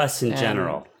her fault. Us in and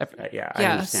general. Yeah, I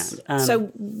Yes. understand. So,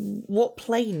 what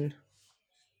plane?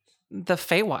 the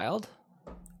Feywild.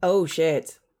 Oh,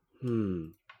 shit. Hmm.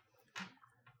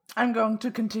 I'm going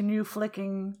to continue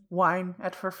flicking wine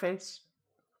at her face.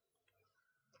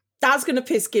 That's going to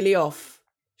piss Gilly off.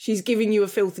 She's giving you a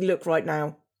filthy look right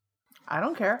now. I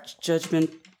don't care.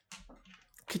 Judgment.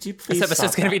 Could you please? This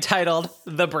episode's stop going to that? be titled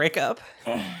 "The Breakup."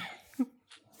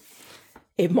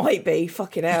 It might be.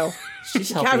 Fucking hell. She's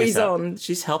She helping carries us out. on.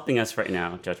 She's helping us right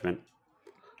now, Judgment.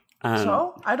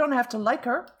 So, I don't have to like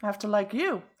her. I have to like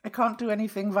you. I can't do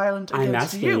anything violent I'm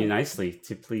against asking you you. nicely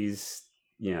to please,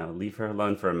 leave her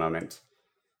alone for a moment.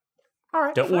 All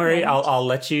right. Don't for a worry, moment. I'll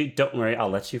let you. Don't worry,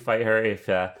 I'll let you fight her if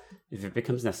it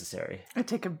becomes necessary. I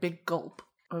take a big gulp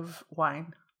of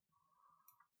wine.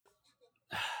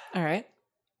 All right.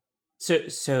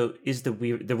 So is the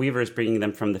Weaver is bringing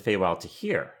them from the Feywild to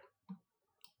here?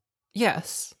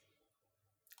 Yes.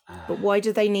 But why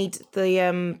do they need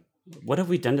the, What have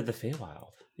we done to the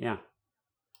Feywild? Yeah.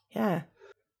 yeah,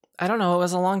 I don't know. It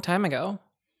was a long time ago.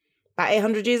 about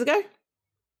 800 years ago?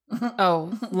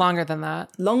 Oh, longer than that.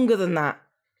 Longer than that.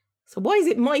 So why is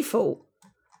it my fault?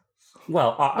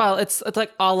 Well, Well, it's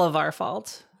like all of our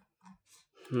fault.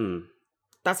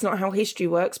 That's not how history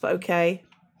works, but okay.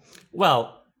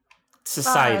 Well,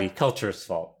 society, culture's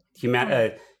fault,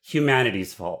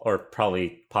 humanity's fault, or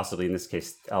possibly in this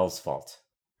case, El's fault.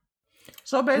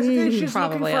 So basically, she's looking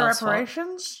probably for Elle's fault.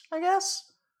 reparations, I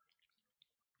guess?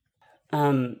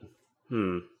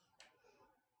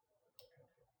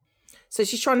 So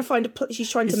she's trying to find she's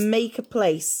trying to make a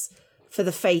place for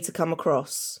the Fae to come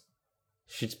across.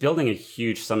 She's building a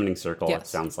huge summoning circle. It Yes.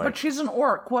 sounds like. But she's an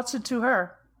orc. What's it to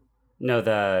her? No,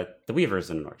 the Weaver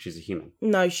isn't an orc. She's a human.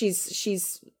 No,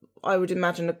 she's I would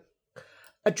imagine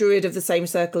a druid of the same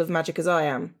circle of magic as I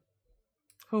am.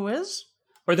 Who is?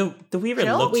 Or the Weaver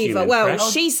Jill? looks Weaver. human. Well, correct?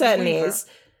 she certainly Weaver. is.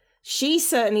 She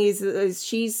certainly is.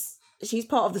 She's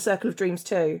part of the Circle of Dreams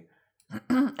too.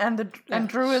 And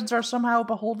druids are somehow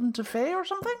beholden to Fae or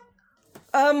something?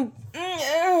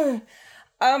 Jill,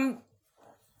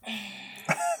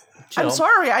 I'm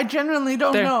sorry, I genuinely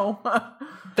don't They're- know.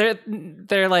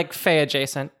 They're like Fey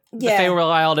adjacent. Yeah. The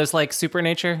Feywild is like super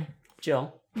nature.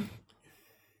 Jill.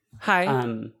 Hi.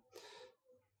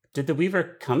 Did the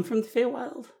Weaver come from the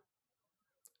Feywild?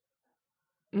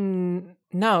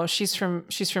 No, she's from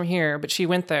here, but she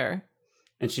went there.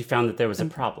 And she found that there was a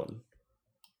problem.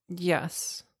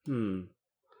 Yes. And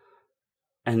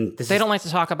They don't like to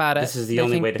talk about it. this is the They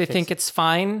only think- way to They fix think it. it's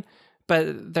fine, but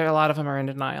a lot of them are in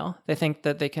denial. They think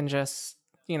that they can just,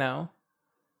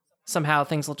 somehow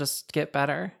things will just get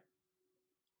better.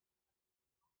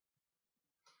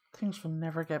 Things will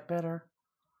never get better.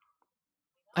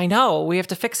 I know. We have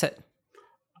to fix it.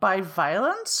 By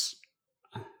violence?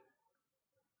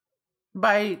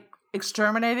 By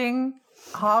exterminating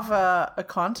half a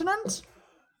continent?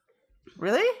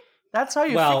 Really? That's how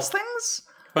you Well- fix things?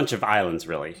 bunch of islands,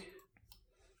 really.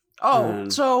 Oh,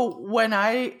 so when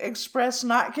I express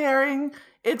not caring,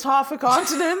 it's half a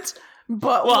continent,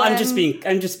 but Well, when...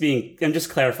 I'm just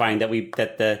clarifying that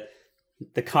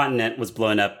the continent was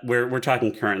blown up. We're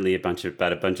talking currently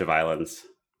about a bunch of islands.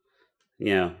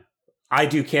 I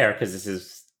do care because this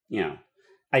is,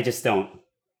 I just don't.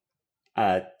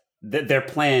 Their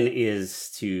plan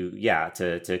is to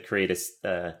create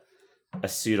a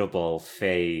suitable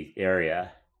Fey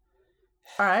area,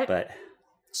 All right, but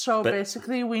so but-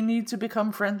 basically we need to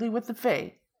become friendly with the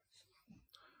Fae.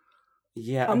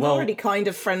 yeah, I'm well, already kind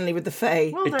of friendly with the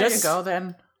Fae. Well, It there does- you go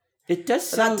then. it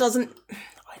does But that sound. doesn't.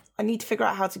 I need to figure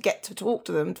out how to get to talk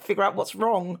to them to figure out what's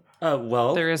wrong.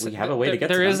 Well, There is we have a way to get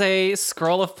to There them. is a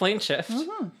scroll of plane shift.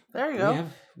 There you go.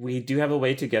 We do have a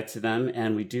way to get to them,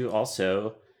 and we do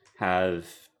also have,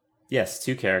 yes,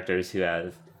 two characters who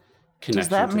have connection Does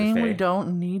that to mean the Fae. we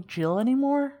don't need Jill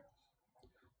anymore?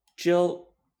 Jill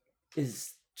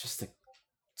is just a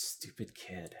stupid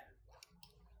kid.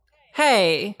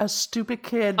 Hey, A stupid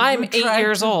kid. I'm who 8 tried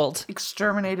years to old.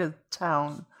 Exterminate a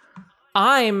town.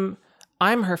 I'm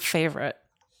her favorite.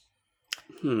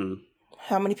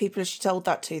 How many people has she told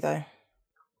that to, though?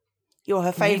 You're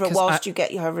her 'cause favourite whilst you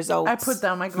get her results. I put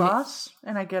down my glass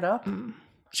and I get up.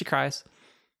 She cries.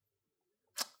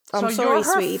 I'm So sorry, you're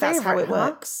her sweetie, that's how favourite, it huh?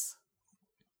 works.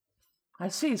 I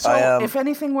see. So I, if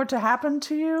anything were to happen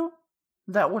to you,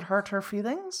 that would hurt her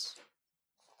feelings?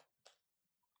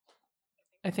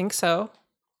 I think so.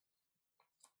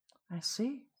 I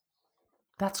see.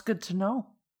 That's good to know.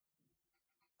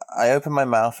 I open my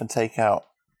mouth and take out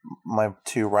my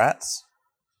two rats,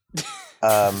 who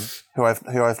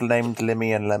I've named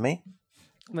Limmy and Lemmy.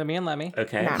 Lemmy and Lemmy.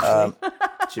 Okay, Naturally.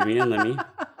 Jimmy and Lemmy.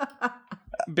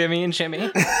 Bimmy and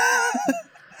Jimmy.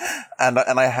 And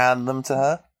I hand them to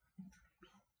her.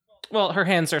 Well, her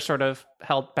hands are sort of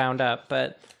held bound up,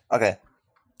 but Okay.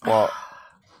 Well,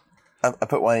 I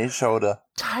put one on each shoulder.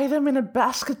 Tie them in a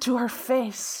basket to her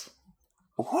face.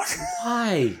 What?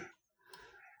 Why?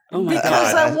 Oh my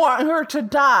Because god. I want her to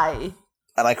die.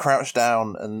 And I crouch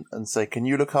down and say, "Can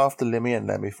you look after Limmy and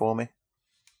Lemmy for me?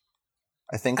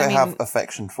 I think I have mean-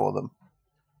 affection for them."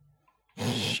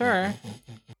 sure.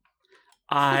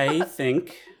 I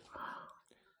think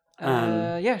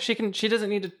Yeah, she can. She doesn't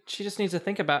need to. She just needs to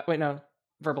think about. Wait, no,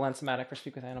 verbal and somatic for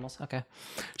speak with animals. Okay,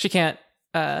 she can't.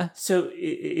 so.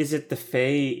 Is it the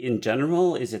Fae in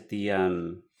general? Is it the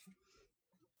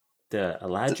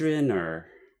Eladrin or?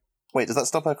 Wait, does that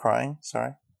stop her crying?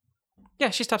 Sorry. Yeah,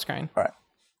 she stops crying. All right.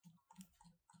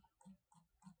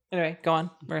 Anyway, go on,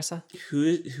 Marissa.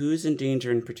 Who's in danger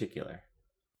in particular?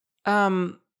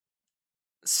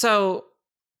 So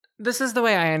this is the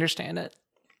way I understand it.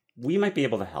 We might be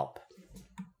able to help.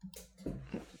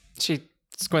 She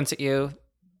squints at you,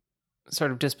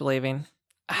 sort of disbelieving.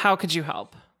 How could you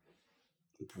help?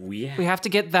 We have to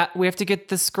get that. We have to get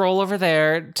the scroll over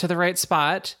there to the right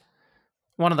spot.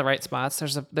 One of the right spots.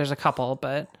 There's a couple,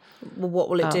 but Well, what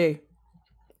will it do?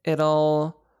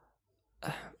 it'll.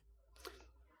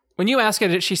 When you ask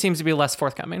it, she seems to be less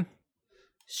forthcoming.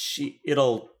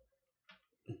 It'll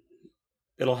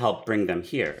help bring them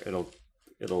here.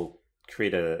 It'll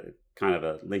create a kind of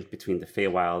a link between the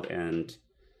Feywild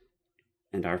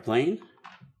and our plane.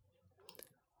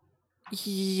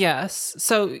 Yes.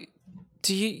 So,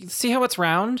 do you see how it's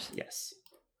round Yes.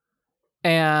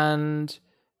 and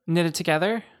knitted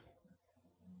together?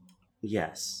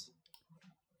 Yes.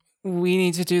 We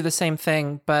need to do the same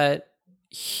thing, but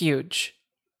huge.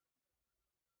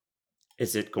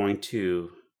 Is it going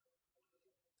to?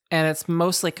 And it's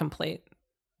mostly complete.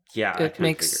 Yeah, I It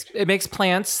kinda figured. makes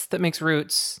plants that makes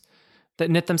roots that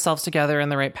knit themselves together in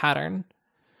the right pattern,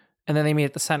 and then they meet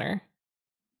at the center.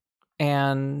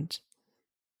 And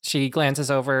she glances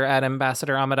over at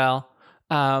Ambassador Amadel,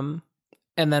 and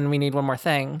then we need one more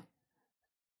thing,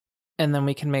 and then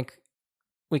we can make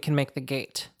the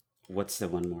gate. What's the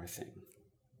one more thing?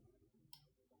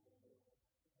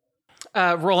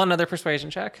 Roll another persuasion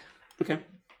check. Okay.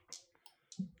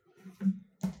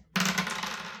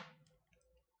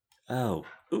 Oh,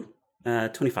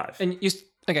 25. And you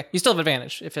still have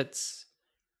advantage if it's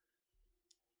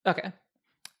okay.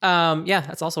 Yeah,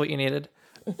 that's also what you needed.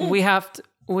 we have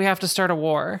to start a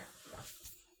war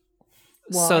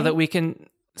so Why? that we can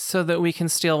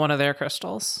steal one of their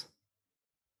crystals.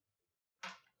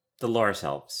 The Loris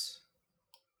helps.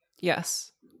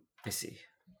 Yes. I see.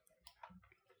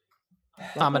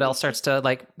 Amadel starts to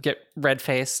like get red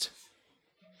faced.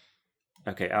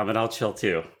 Okay, but I'll chill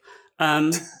too.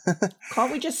 Can't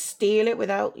we just steal it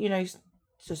without,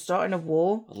 to starting a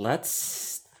war?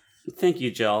 Let's. Thank you,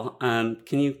 Jill.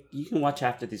 You can watch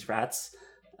after these rats.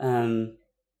 I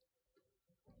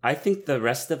think the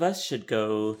rest of us should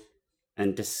go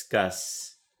and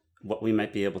discuss what we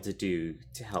might be able to do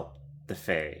to help the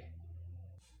Fae.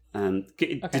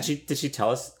 Did she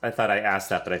tell us? I thought I asked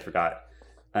that, but I forgot.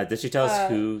 Did she tell us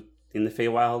who in the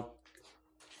Feywild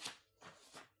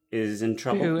is in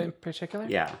trouble? Who in particular?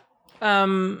 Yeah.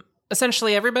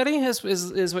 Essentially everybody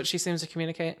is what she seems to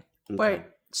communicate. Okay. Wait,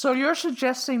 so you're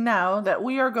suggesting now that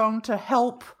we are going to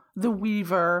help the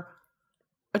Weaver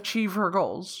achieve her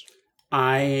goals?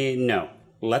 I no.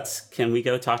 Can we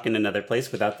go talk in another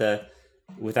place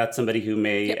without somebody who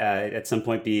may at some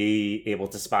point be able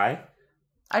to spy?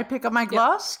 I pick up my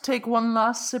glass, take one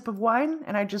last sip of wine,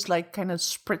 and I just kind of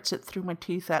spritz it through my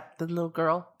teeth at the little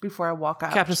girl before I walk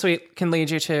out. Captain Sweet can lead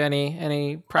you to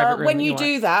any private room. When that you want.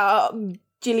 do that,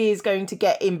 Jilly is going to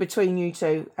get in between you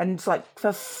two, and it's like,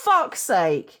 for fuck's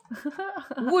sake,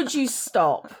 would you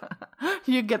stop?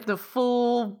 You get the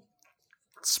full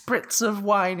spritz of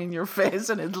wine in your face,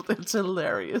 and it's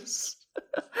hilarious.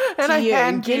 And I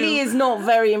hand Gilly you, is not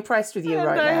very impressed with you and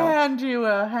right I now. hand you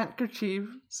a handkerchief.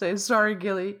 Say, sorry,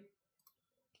 Gilly.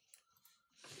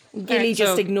 Gilly Alright,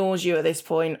 just so- ignores you at this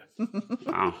point.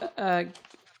 Wow.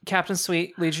 Captain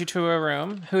Sweet leads you to a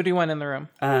room. Who do you want in the room?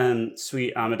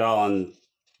 Sweet Amadal on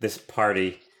this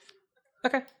party.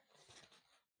 Okay.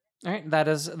 All right, that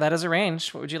is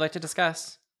arranged. What would you like to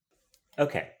discuss?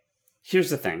 Okay. Here's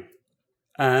the thing.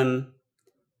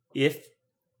 If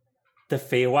the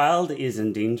Feywild is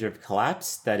in danger of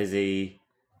collapse, that is a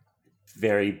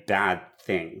very bad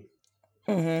thing.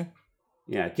 Mm-hmm.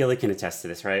 Yeah, Gilly can attest to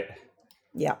this, right?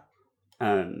 Yeah.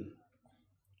 I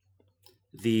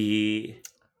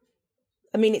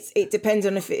mean, it depends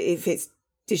on if it's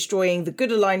destroying the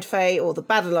good aligned Fae or the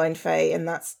bad aligned Fae, and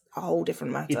that's a whole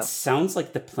different matter. It sounds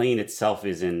like the plane itself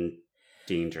is in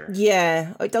danger.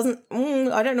 Yeah, it doesn't.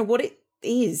 I don't know what it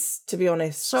is, to be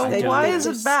honest. So I don't why know. is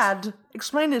it bad?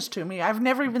 Explain this to me. I've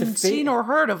never even seen or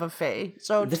heard of a fae.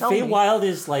 So The tell me. Feywild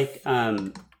is like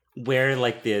where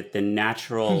like the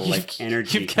natural like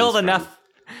energy. You've killed comes enough.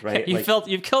 from, right? You've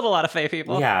killed a lot of Fae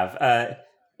people. We have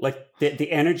like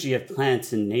the energy of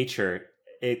plants and nature.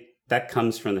 That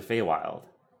comes from the Feywild,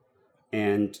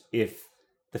 and if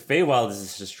the Feywild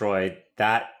is destroyed,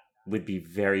 that would be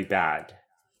very bad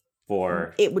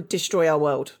for. It would destroy our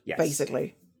world, Yes.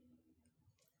 basically.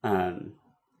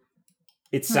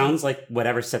 It sounds like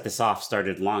whatever set this off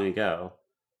started long ago.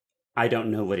 I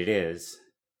don't know what it is.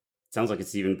 It sounds like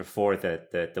it's even before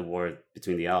the war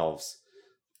between the elves.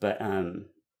 But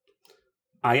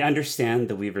I understand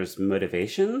the Weaver's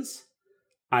motivations.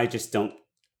 I just don't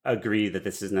agree that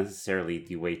this is necessarily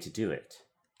the way to do it.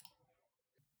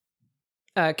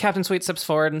 Captain Sweet steps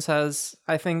forward and says,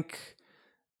 I think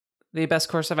the best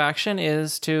course of action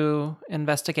is to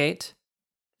investigate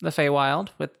the Feywild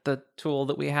with the tool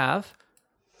that we have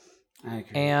I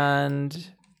agree. and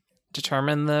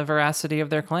determine the veracity of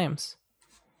their claims.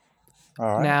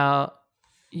 All right. Now,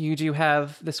 you do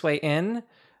have this way in.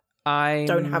 I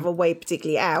Don't have a way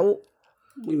particularly out.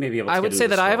 We may be able to I get would into say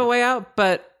the that I have a store. way out,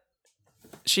 but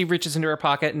she reaches into her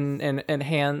pocket and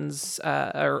hands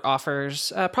or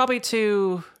offers probably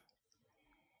to.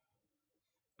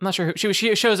 I'm not sure who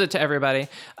she shows it to everybody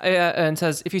and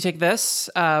says, "If you take this,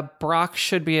 Brock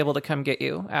should be able to come get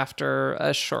you after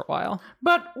a short while."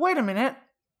 But wait a minute.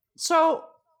 So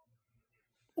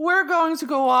we're going to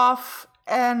go off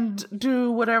and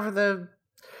do whatever the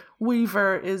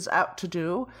Weaver is out to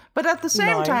do. But at the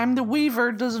same No. time, the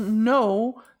Weaver doesn't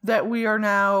know that we are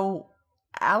now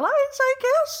allies, I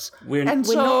guess. We're And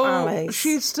We're so not allies.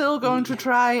 she's still going to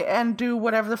try and do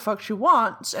whatever the fuck she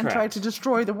wants and try Correct. to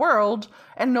destroy the world,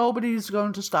 and nobody's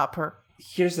going to stop her.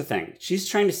 Here's the thing. She's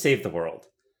trying to save the world.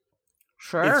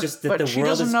 Sure, It's just that but the she world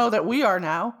doesn't is- know that we are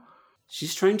now.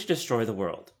 She's trying to destroy the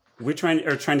world. We're trying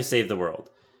to save the world.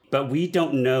 But we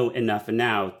don't know enough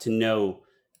now to know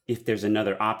if there's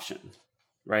another option,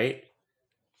 right?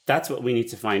 That's what we need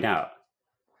to find out.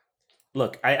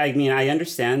 Look, I mean, I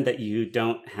understand that you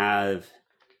don't have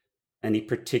any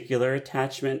particular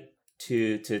attachment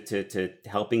to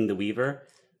helping the Weaver,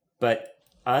 but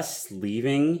us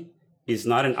leaving is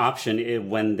not an option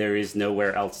when there is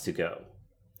nowhere else to go.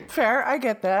 Fair, I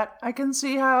get that. I can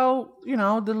see how,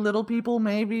 the little people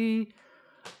may be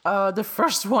the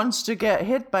first ones to get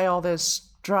hit by all this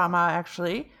drama,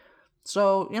 actually.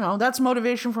 So, that's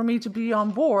motivation for me to be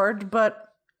on board, but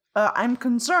I'm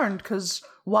concerned because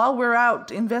while we're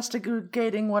out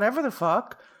investigating whatever the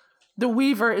fuck, the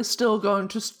Weaver is still going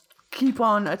to keep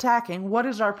on attacking. What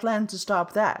is our plan to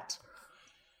stop that?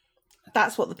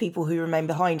 That's what the people who remain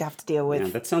behind have to deal with. Yeah,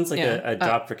 that sounds like a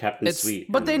job for Captain it's-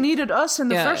 Sweet. But they needed us in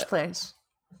the Yeah. first place.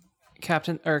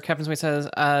 Captain Sweet says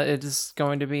it is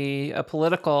going to be a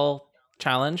political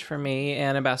challenge for me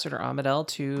and Ambassador Amadel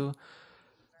to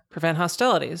prevent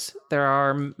hostilities. There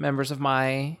are members of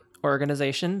my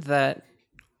organization that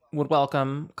would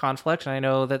welcome conflict, and I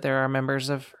know that there are members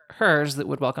of hers that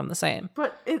would welcome the same.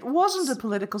 But it wasn't a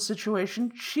political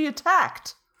situation. She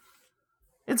attacked.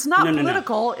 It's not No.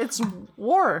 political. It's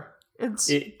war.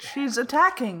 It- She's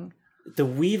attacking. The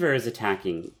Weaver is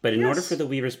attacking, but in order Yes. for the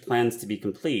Weaver's plans to be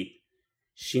complete,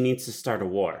 she needs to start a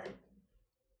war.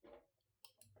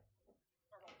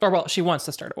 Or, well, she wants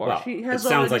to start a war. Well, She it has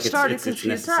sounds already like started it's because she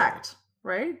necessary. attacked,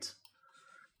 right?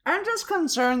 I'm just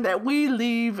concerned that we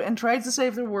leave and try to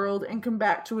save the world and come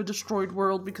back to a destroyed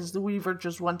world because the Weaver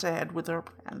just went ahead with her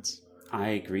plans. I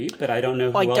agree, but I don't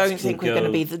know who I else don't can think we're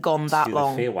going to go be gone that to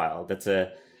long. the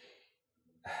Feywild.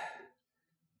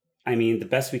 I mean, the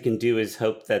best we can do is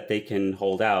hope that they can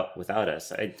hold out without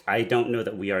us. I don't know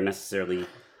that we are necessarily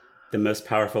the most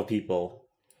powerful people,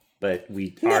 but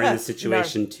we are in a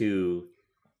situation to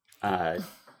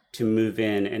move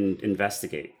in and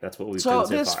investigate. That's what we've So done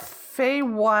so this far.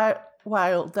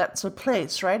 Feywild, that's a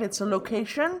place, right? It's a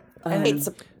location, and It's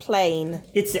a plane.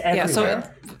 It's everywhere. Yeah, so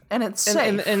and it's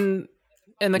safe. in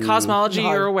the cosmology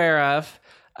No. you're aware of,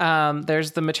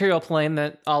 there's the material plane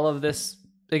that all of this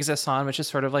exists on, which is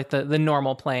sort of like the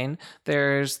normal plane.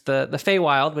 There's the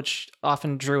Feywild, which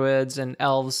often druids and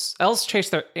elves chase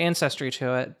their ancestry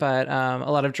to it, but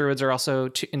a lot of druids are also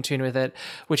in tune with it,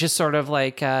 which is sort of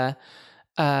like an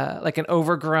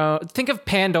overgrown. Think of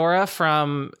Pandora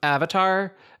from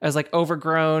Avatar as like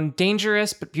overgrown,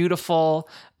 dangerous but beautiful.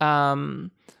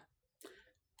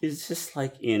 Is this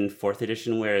like in 4th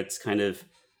edition where it's kind of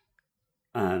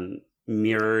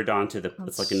mirrored onto the.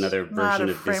 It's like another Not version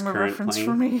a of this frame of current reference plane.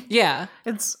 for me. Yeah.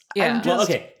 It's Yeah. I'm just, Well,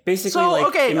 okay. Basically, So like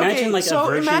okay, imagine okay. like so a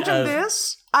version imagine of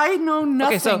this. I know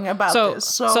nothing about this,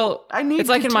 so I need it's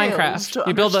like in details Minecraft. to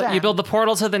You build understand. the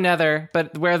portal to the Nether,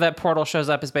 but where that portal shows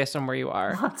up is based on where you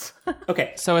are. What?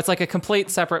 Okay, So it's like a complete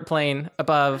separate plane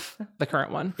above the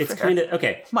current one. it's kind of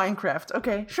okay. Minecraft.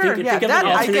 Okay, sure. Think, yeah, think of that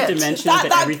an I alternate get. dimension, That- but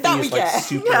that- everything that we is like get.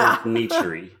 super Yeah.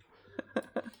 naturey.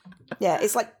 Yeah,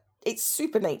 it's like it's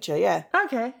super nature, yeah.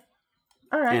 Okay.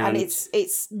 All right. Yeah. And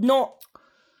it's not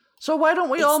So why don't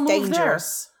we it's all move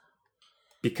dangerous.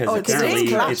 Because Oh, it's apparently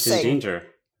it's in collapsing. danger. there?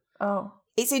 Oh.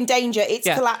 It's in danger, it's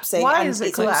Yeah. collapsing, Why and is it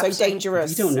it's also collapsing?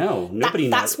 dangerous. We don't know. Nobody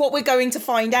knows. That's what we're going to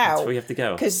find That's out. where we have to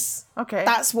go. Because Okay.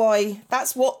 that's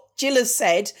what Jill has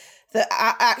said, that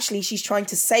actually she's trying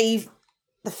to save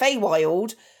the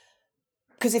Feywild,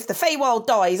 because if the Feywild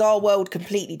dies, our world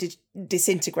completely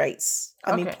disintegrates.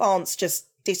 I mean, Okay. plants just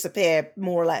disappear,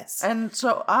 more or less. And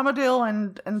so Amadil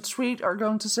and Sweet are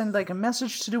going to send like a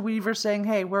message to the Weaver saying,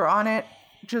 "Hey, we're on it.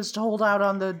 Just hold out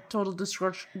on the total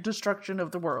destruction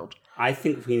of the world." I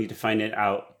think we need to find it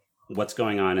out what's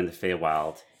going on in the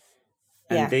Feywild,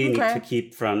 and Yeah. they Okay.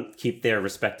 need to keep their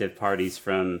respective parties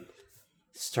from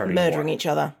starting Murdering war. each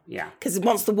other. Yeah, Because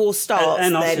once the war starts,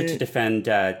 and also then to defend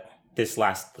this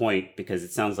last point, because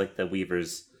it sounds like the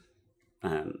Weaver's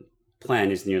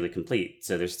plan is nearly complete.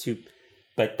 So there's two,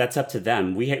 but that's up to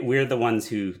them. We're the ones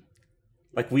who,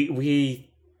 like, we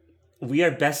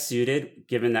are best suited,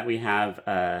 given that we have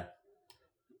a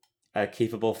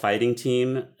capable fighting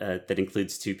team that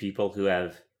includes two people who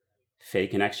have Fey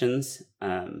connections,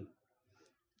 and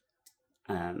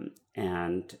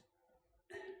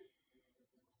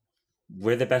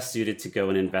we're the best suited to go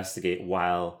and investigate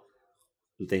while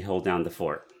they hold down the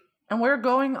fort. And we're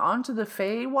going onto the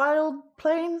Feywild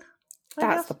plane. I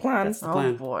that's guess? the plan. That's the Oh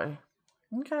plan, boy.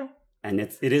 Okay. and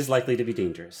it is likely to be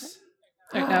dangerous.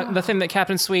 Now, the thing that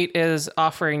Captain Sweet is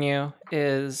offering you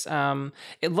is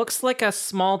it looks like a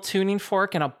small tuning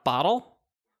fork in a bottle,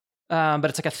 but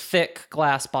it's like a thick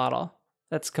glass bottle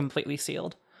that's completely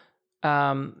sealed.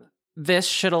 This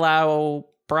should allow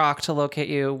Brock to locate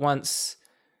you once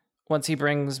he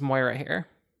brings Moira here.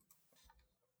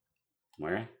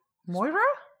 Moira? Moira?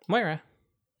 Moira,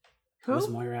 Who's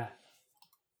Who? Moira?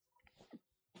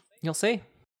 you'll see.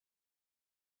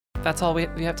 That's all we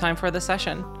have time for this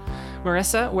session.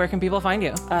 Marissa, where can people find you?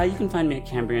 You can find me at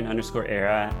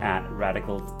Cambrian_era at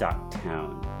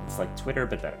radical.town. It's like Twitter,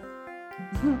 but better.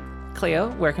 Cleo,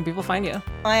 where can people find you?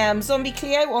 I am Zombie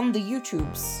Cleo on the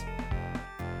YouTubes.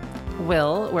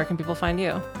 Will, where can people find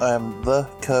you? I am the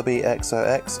Kirby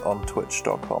XOX on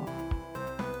Twitch.com.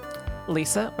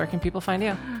 Lisa, where can people find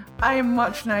you? I am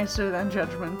much nicer than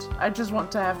Judgment. I just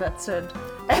want to have that said.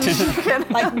 And you can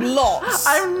Like lots.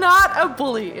 I'm not a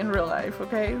bully in real life,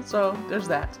 okay? So there's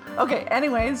that. Okay,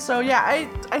 anyways, so yeah,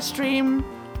 I stream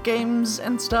games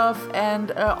and stuff,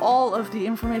 and all of the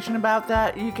information about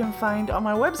that you can find on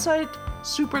my website,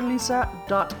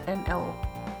 superlisa.nl.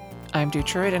 I'm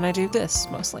Dutroid, and I do this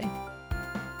mostly.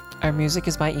 Our music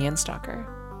is by Ian Stalker.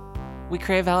 We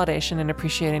crave validation and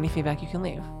appreciate any feedback you can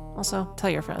leave. Also, tell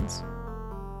your friends.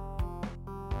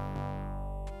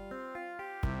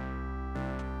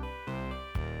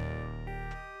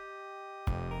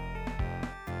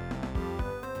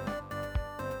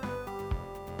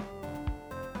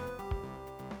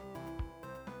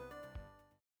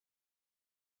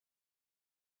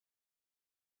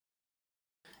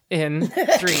 In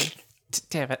 3.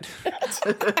 Damn it.